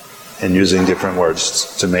 And using different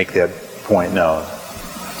words to make that point known.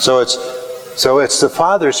 So it's the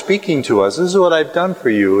Father speaking to us. This is what I've done for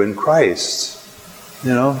you in Christ.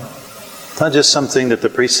 You know, it's not just something that the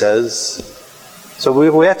priest says. So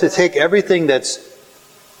we have to take everything that's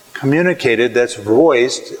communicated, that's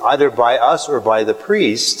voiced, either by us or by the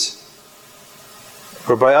priest,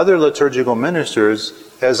 or by other liturgical ministers,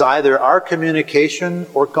 as either our communication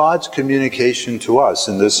or God's communication to us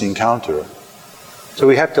in this encounter. So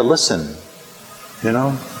we have to listen, you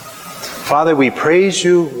know. Father, we praise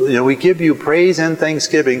you, we give you praise and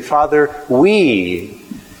thanksgiving. Father, we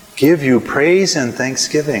give you praise and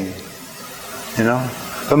thanksgiving, you know.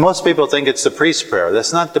 But most people think it's the priest's prayer.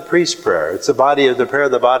 That's not the priest's prayer. It's the prayer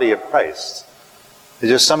of the body of Christ. It's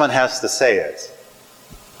just someone has to say it,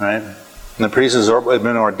 right? And the priest has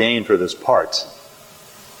been ordained for this part.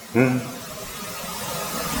 Last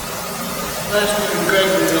week in Greg,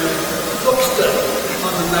 we did a book study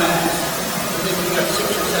on the Mass. I think we got 6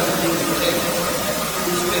 or 7 things to take.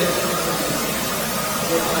 We spent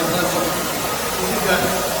 4 or 5 months on it. We got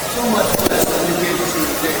so much less than we did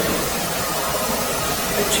today.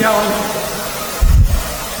 I challenge you.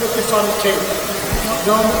 Put this on the table.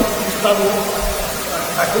 Don't struggle.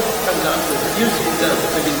 I hope it comes out good. It usually does.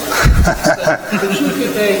 But you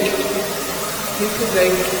could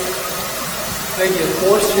make a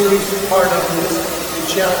more serious part of this and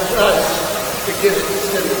challenge us to get it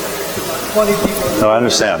instead of 20 people. No, I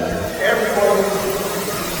understand. Everyone.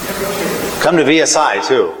 Come to VSI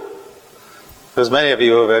too. Because many of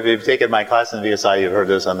you, if you've taken my class in VSI, you've heard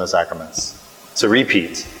this on the sacraments. It's a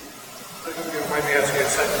repeat. I think you might be asking a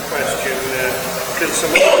second question, because some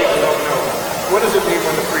other people don't know. What does it mean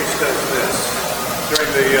when the priest does this during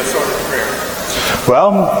the sort of prayer?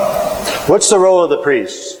 Well, what's the role of the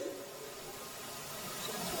priest?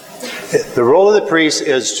 The role of the priest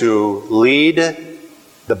is to lead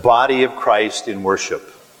the body of Christ in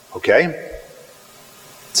worship. Okay?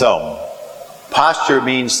 So, posture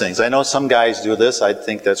means things. I know some guys do this. I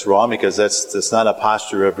think that's wrong because that's not a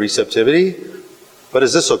posture of receptivity. What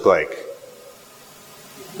does this look like?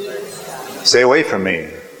 Stay away from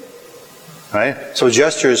me. Right? So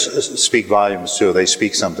gestures speak volumes too. They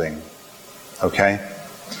speak something. Okay?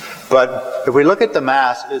 But if we look at the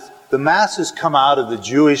Mass, the Mass has come out of the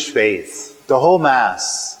Jewish faith. The whole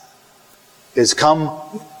Mass has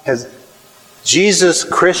Jesus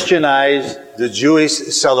Christianized the Jewish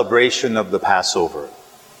celebration of the Passover.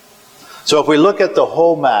 So if we look at the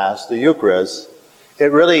whole Mass, the Eucharist,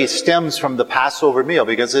 it really stems from the Passover meal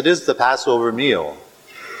because it is the Passover meal,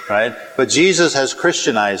 right? But Jesus has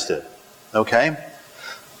Christianized it, okay?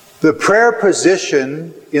 The prayer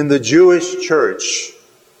position in the Jewish church,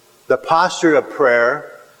 the posture of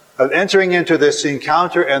prayer, of entering into this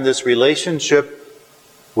encounter and this relationship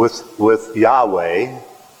with Yahweh,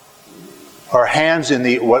 are hands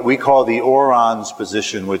in what we call the orans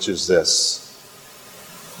position, which is this.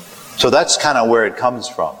 So that's kind of where it comes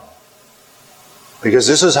from. Because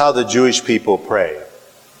this is how the Jewish people pray.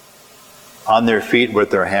 On their feet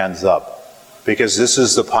with their hands up. Because this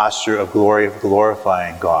is the posture of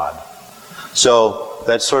glorifying God. So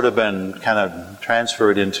that's sort of been kind of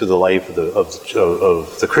transferred into the life of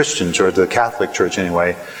the Christian church, the Catholic Church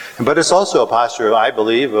anyway. But it's also a posture, I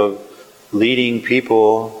believe, of leading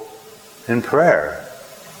people in prayer.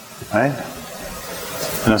 Right?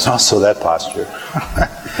 And it's also that posture.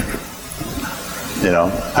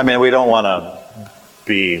 I mean, we don't want to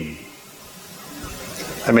be.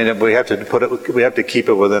 I mean, we have to keep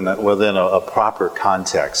it within a proper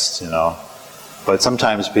context, But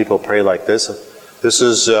sometimes people pray like this. This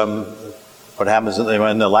is what happens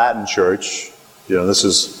in the Latin Church. This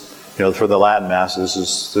is for the Latin Mass. This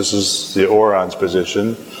is the orans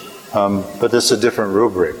position, but this is a different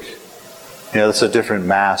rubric. It's a different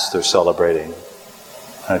Mass they're celebrating,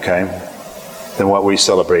 okay, than what we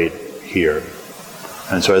celebrate here.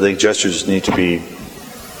 And so I think gestures need to be,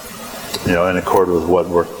 in accord with what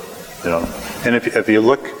we're, And if you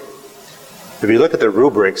look at the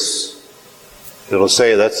rubrics, it'll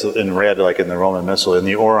say that's in red, like in the Roman Missal, in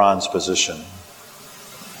the orans position.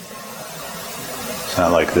 It's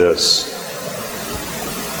not like this.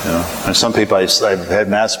 And some people I've had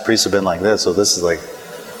Mass priests have been like this, so this is like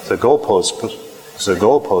it's a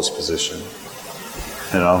goalpost position.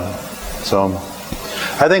 So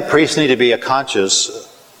I think priests need to be conscious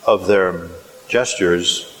of their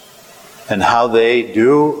gestures and how they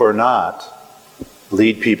do or not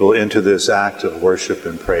lead people into this act of worship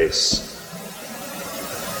and praise.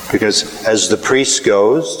 Because as the priest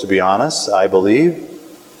goes, to be honest, I believe,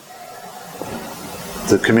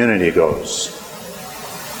 the community goes.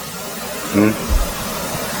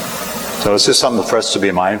 So it's just something for us to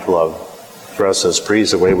be mindful of, for us as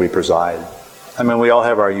priests, the way we preside. I mean, we all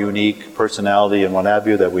have our unique personality and what have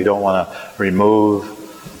you that we don't want to remove,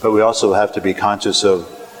 but we also have to be conscious of,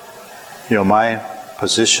 my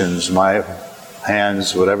positions, my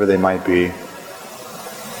hands, whatever they might be,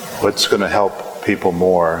 what's going to help people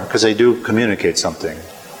more, because they do communicate something.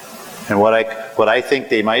 And what I think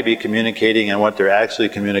they might be communicating and what they're actually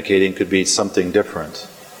communicating could be something different,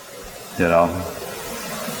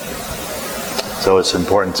 So it's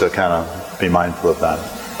important to kind of be mindful of that.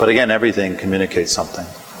 But again, everything communicates something.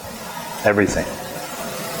 Everything.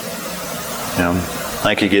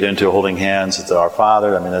 I could get into holding hands with our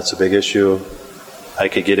Father. I mean, that's a big issue. I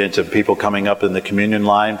could get into people coming up in the communion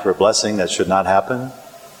line for a blessing. That should not happen.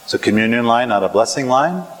 It's a communion line, not a blessing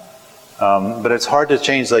line. But it's hard to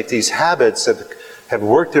change. Like, these habits have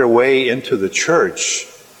worked their way into the church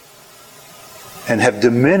and have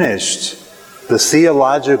diminished the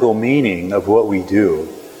theological meaning of what we do.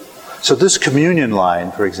 So this communion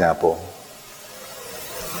line, for example,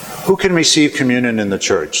 who can receive communion in the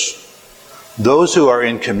church? Those who are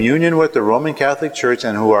in communion with the Roman Catholic Church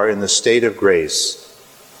and who are in the state of grace.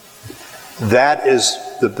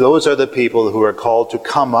 Those are the people who are called to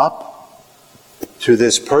come up to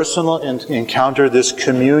this personal encounter, this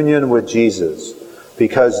communion with Jesus,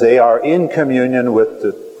 because they are in communion with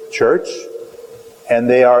the church and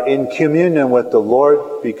they are in communion with the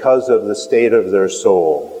Lord because of the state of their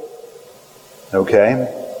soul. Okay?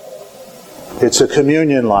 It's a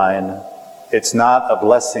communion line. It's not a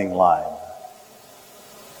blessing line.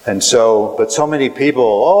 And so, but so many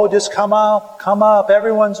people, just come up,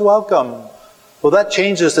 everyone's welcome. Well, that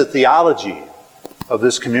changes the theology of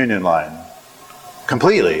this communion line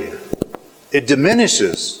completely. It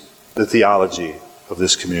diminishes the theology of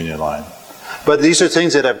this communion line. But these are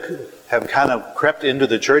things that have kind of crept into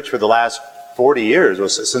the church for the last 40 years, or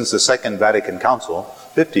since the Second Vatican Council,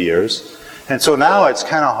 50 years. And so now it's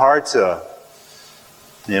kind of hard to,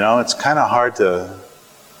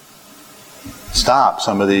 stop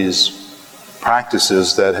some of these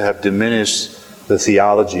practices that have diminished the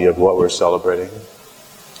theology of what we're celebrating.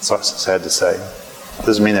 So it's sad to say. It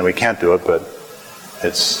doesn't mean that we can't do it, but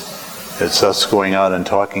it's us going out and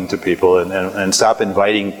talking to people and stop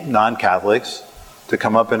inviting non-Catholics to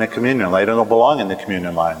come up in a communion line. They don't belong in the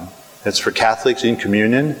communion line. It's for Catholics in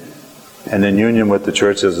communion and in union with the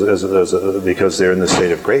church because they're in the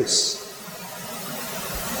state of grace.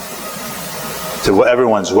 So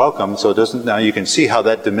everyone's welcome, so now you can see how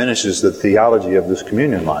that diminishes the theology of this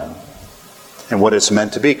communion line and what it's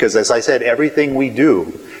meant to be. Because as I said, everything we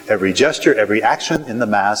do, every gesture, every action in the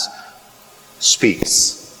Mass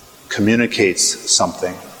speaks, communicates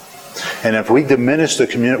something. And if we diminish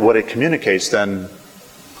what it communicates, then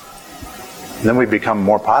we become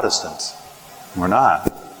more Protestant. We're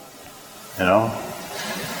not.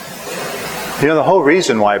 The whole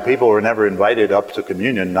reason why people were never invited up to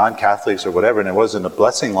communion, non-Catholics or whatever, and it wasn't a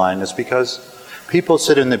blessing line, is because people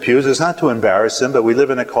sit in the pews. It's not to embarrass them, but we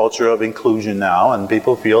live in a culture of inclusion now, and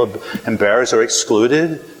people feel embarrassed or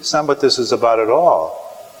excluded. It's not what this is about at all.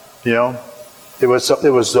 It was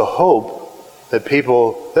the hope that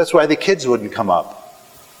people, that's why the kids wouldn't come up,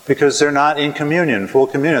 because they're not in communion, full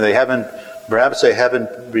communion. Perhaps they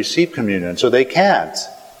haven't received communion, so they can't.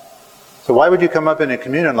 So why would you come up in a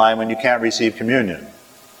communion line when you can't receive communion?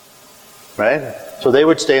 Right? So they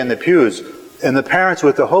would stay in the pews. And the parents,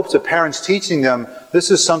 with the hopes of parents teaching them,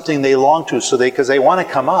 this is something they long to, because they want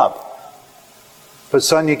to come up. But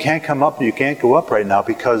son, you can't come up, you can't go up right now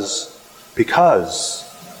because, you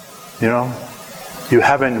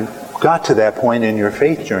haven't got to that point in your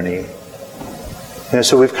faith journey. And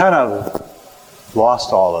so we've kind of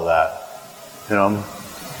lost all of that,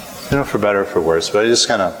 for better or for worse. But I just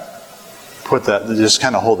kind of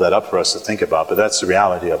hold that up for us to think about. But that's the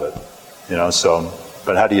reality of it,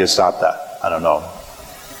 but how do you stop that? I don't know.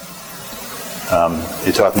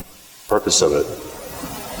 You talk about the purpose of it,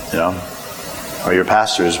 or your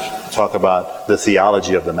pastors talk about the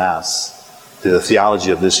theology of the Mass, the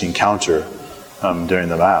theology of this encounter during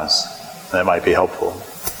the Mass. That might be helpful.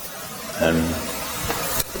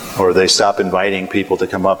 Or they stop inviting people to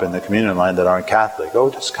come up in the communion line that aren't Catholic. Oh,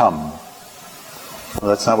 just come. Well,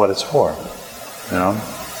 that's not what it's for,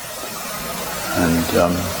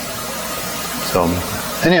 So,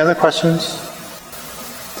 any other questions?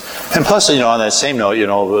 And plus, on that same note,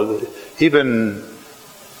 even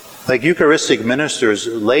like Eucharistic ministers,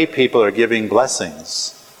 lay people are giving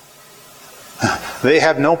blessings. They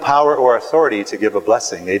have no power or authority to give a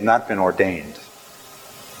blessing. They've not been ordained.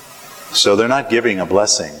 So they're not giving a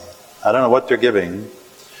blessing. I don't know what they're giving,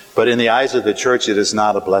 But in the eyes of the church, it is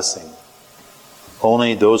not a blessing.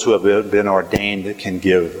 Only those who have been ordained can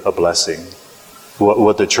give a blessing,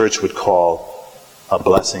 what the church would call a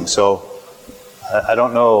blessing. So I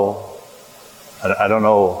don't know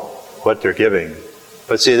what they're giving.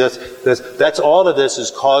 But see, that's all of this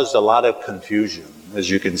has caused a lot of confusion, as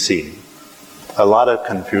you can see. A lot of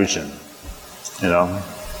confusion, you know.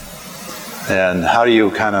 And how do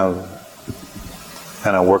you kind of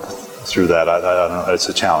work through that? I don't know. It's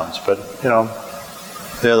a challenge. But, you know,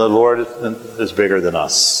 the Lord is bigger than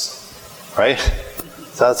us, right?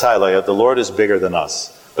 So that's how I look at it. The Lord is bigger than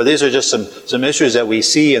us. But these are just some issues that we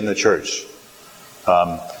see in the church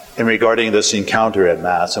in regarding this encounter at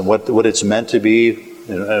Mass and what it's meant to be,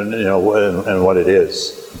 and you know, and what it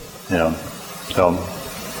is, you know. So,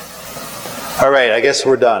 all right, I guess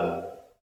we're done.